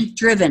 technique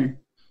driven.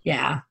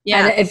 Yeah.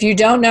 And if you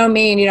don't know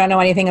me and you don't know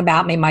anything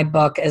about me, my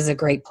book is a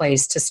great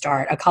place to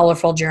start. A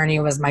Colorful Journey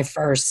was my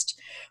first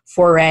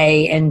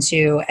foray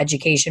into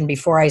education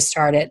before I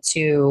started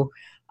to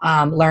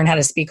learn how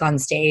to speak on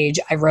stage.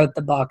 I wrote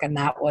the book, and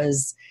that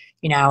was,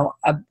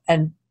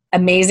 an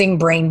amazing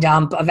brain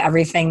dump of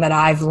everything that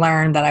I've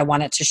learned that I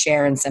wanted to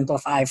share and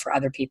simplify for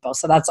other people.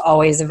 So that's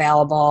always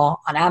available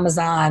on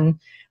Amazon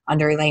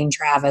under Elaine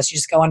Travis. You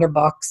just go under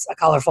books, A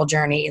Colorful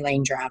Journey,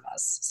 Elaine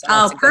Travis.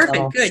 So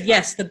perfect. Good.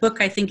 Yes. The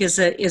book, I think, is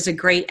a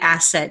great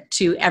asset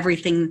to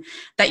everything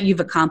that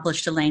you've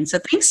accomplished, Elaine. So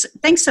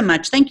thanks so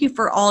much. Thank you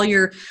for all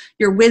your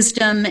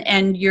wisdom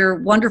and your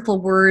wonderful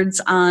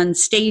words on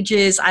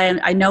stages.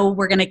 I know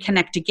we're going to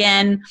connect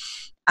again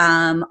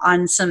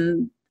on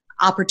some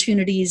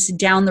opportunities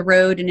down the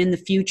road and in the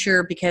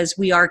future, because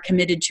we are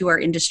committed to our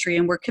industry,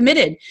 and we're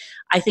committed,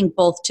 I think,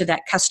 both to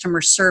that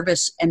customer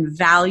service and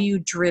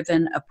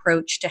value-driven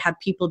approach to have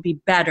people be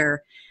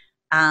better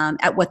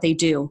at what they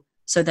do,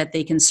 so that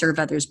they can serve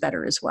others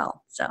better as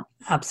well. So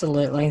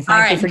absolutely.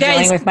 Thank you for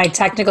dealing with my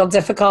technical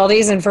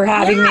difficulties and for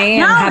having me.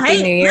 And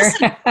Happy New Year.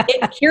 Listen,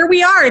 here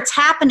we are. It's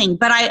happening.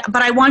 But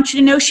I want you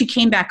to know she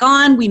came back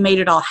on. We made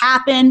it all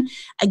happen.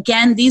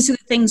 Again, these are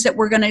the things that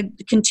we're going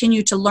to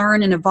continue to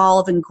learn and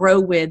evolve and grow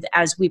with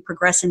as we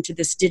progress into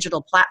this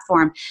digital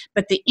platform.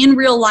 But the in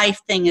real life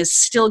thing is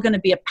still going to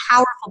be a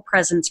powerful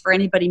presence for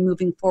anybody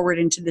moving forward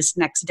into this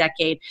next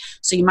decade.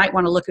 So you might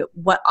want to look at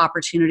what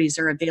opportunities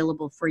are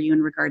available for you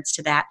in regards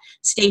to that.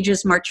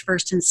 Stages March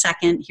 1st and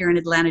 2nd here in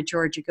Atlanta,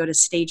 Georgia. Go to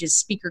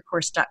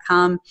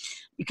stagesspeakercourse.com.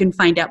 You can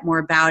find out more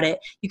about it.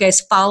 You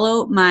guys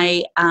follow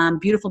my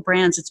beautiful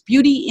brands. It's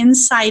Beauty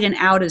Inside and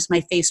Out is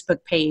my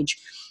Facebook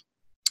page.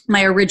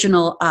 My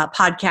original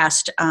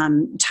podcast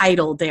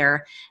title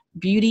there,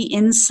 Beauty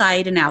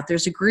Inside and Out.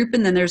 There's a group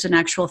and then there's an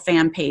actual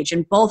fan page.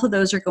 And both of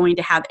those are going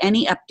to have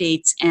any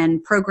updates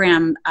and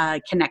program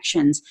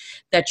connections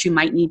that you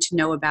might need to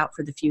know about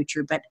for the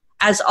future. But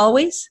as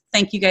always,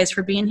 thank you guys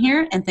for being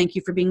here, and thank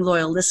you for being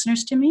loyal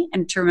listeners to me,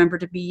 and to remember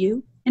to be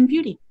you in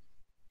beauty.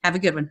 Have a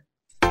good one.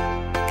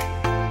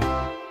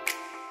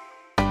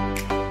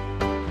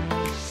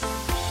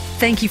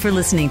 Thank you for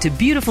listening to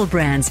Beautiful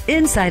Brands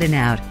Inside and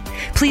Out.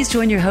 Please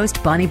join your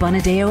host, Bonnie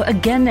Bonadeo,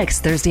 again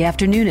next Thursday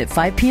afternoon at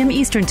 5 p.m.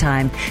 Eastern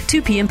Time,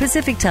 2 p.m.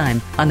 Pacific Time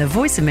on the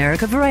Voice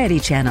America Variety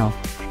Channel.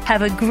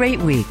 Have a great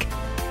week.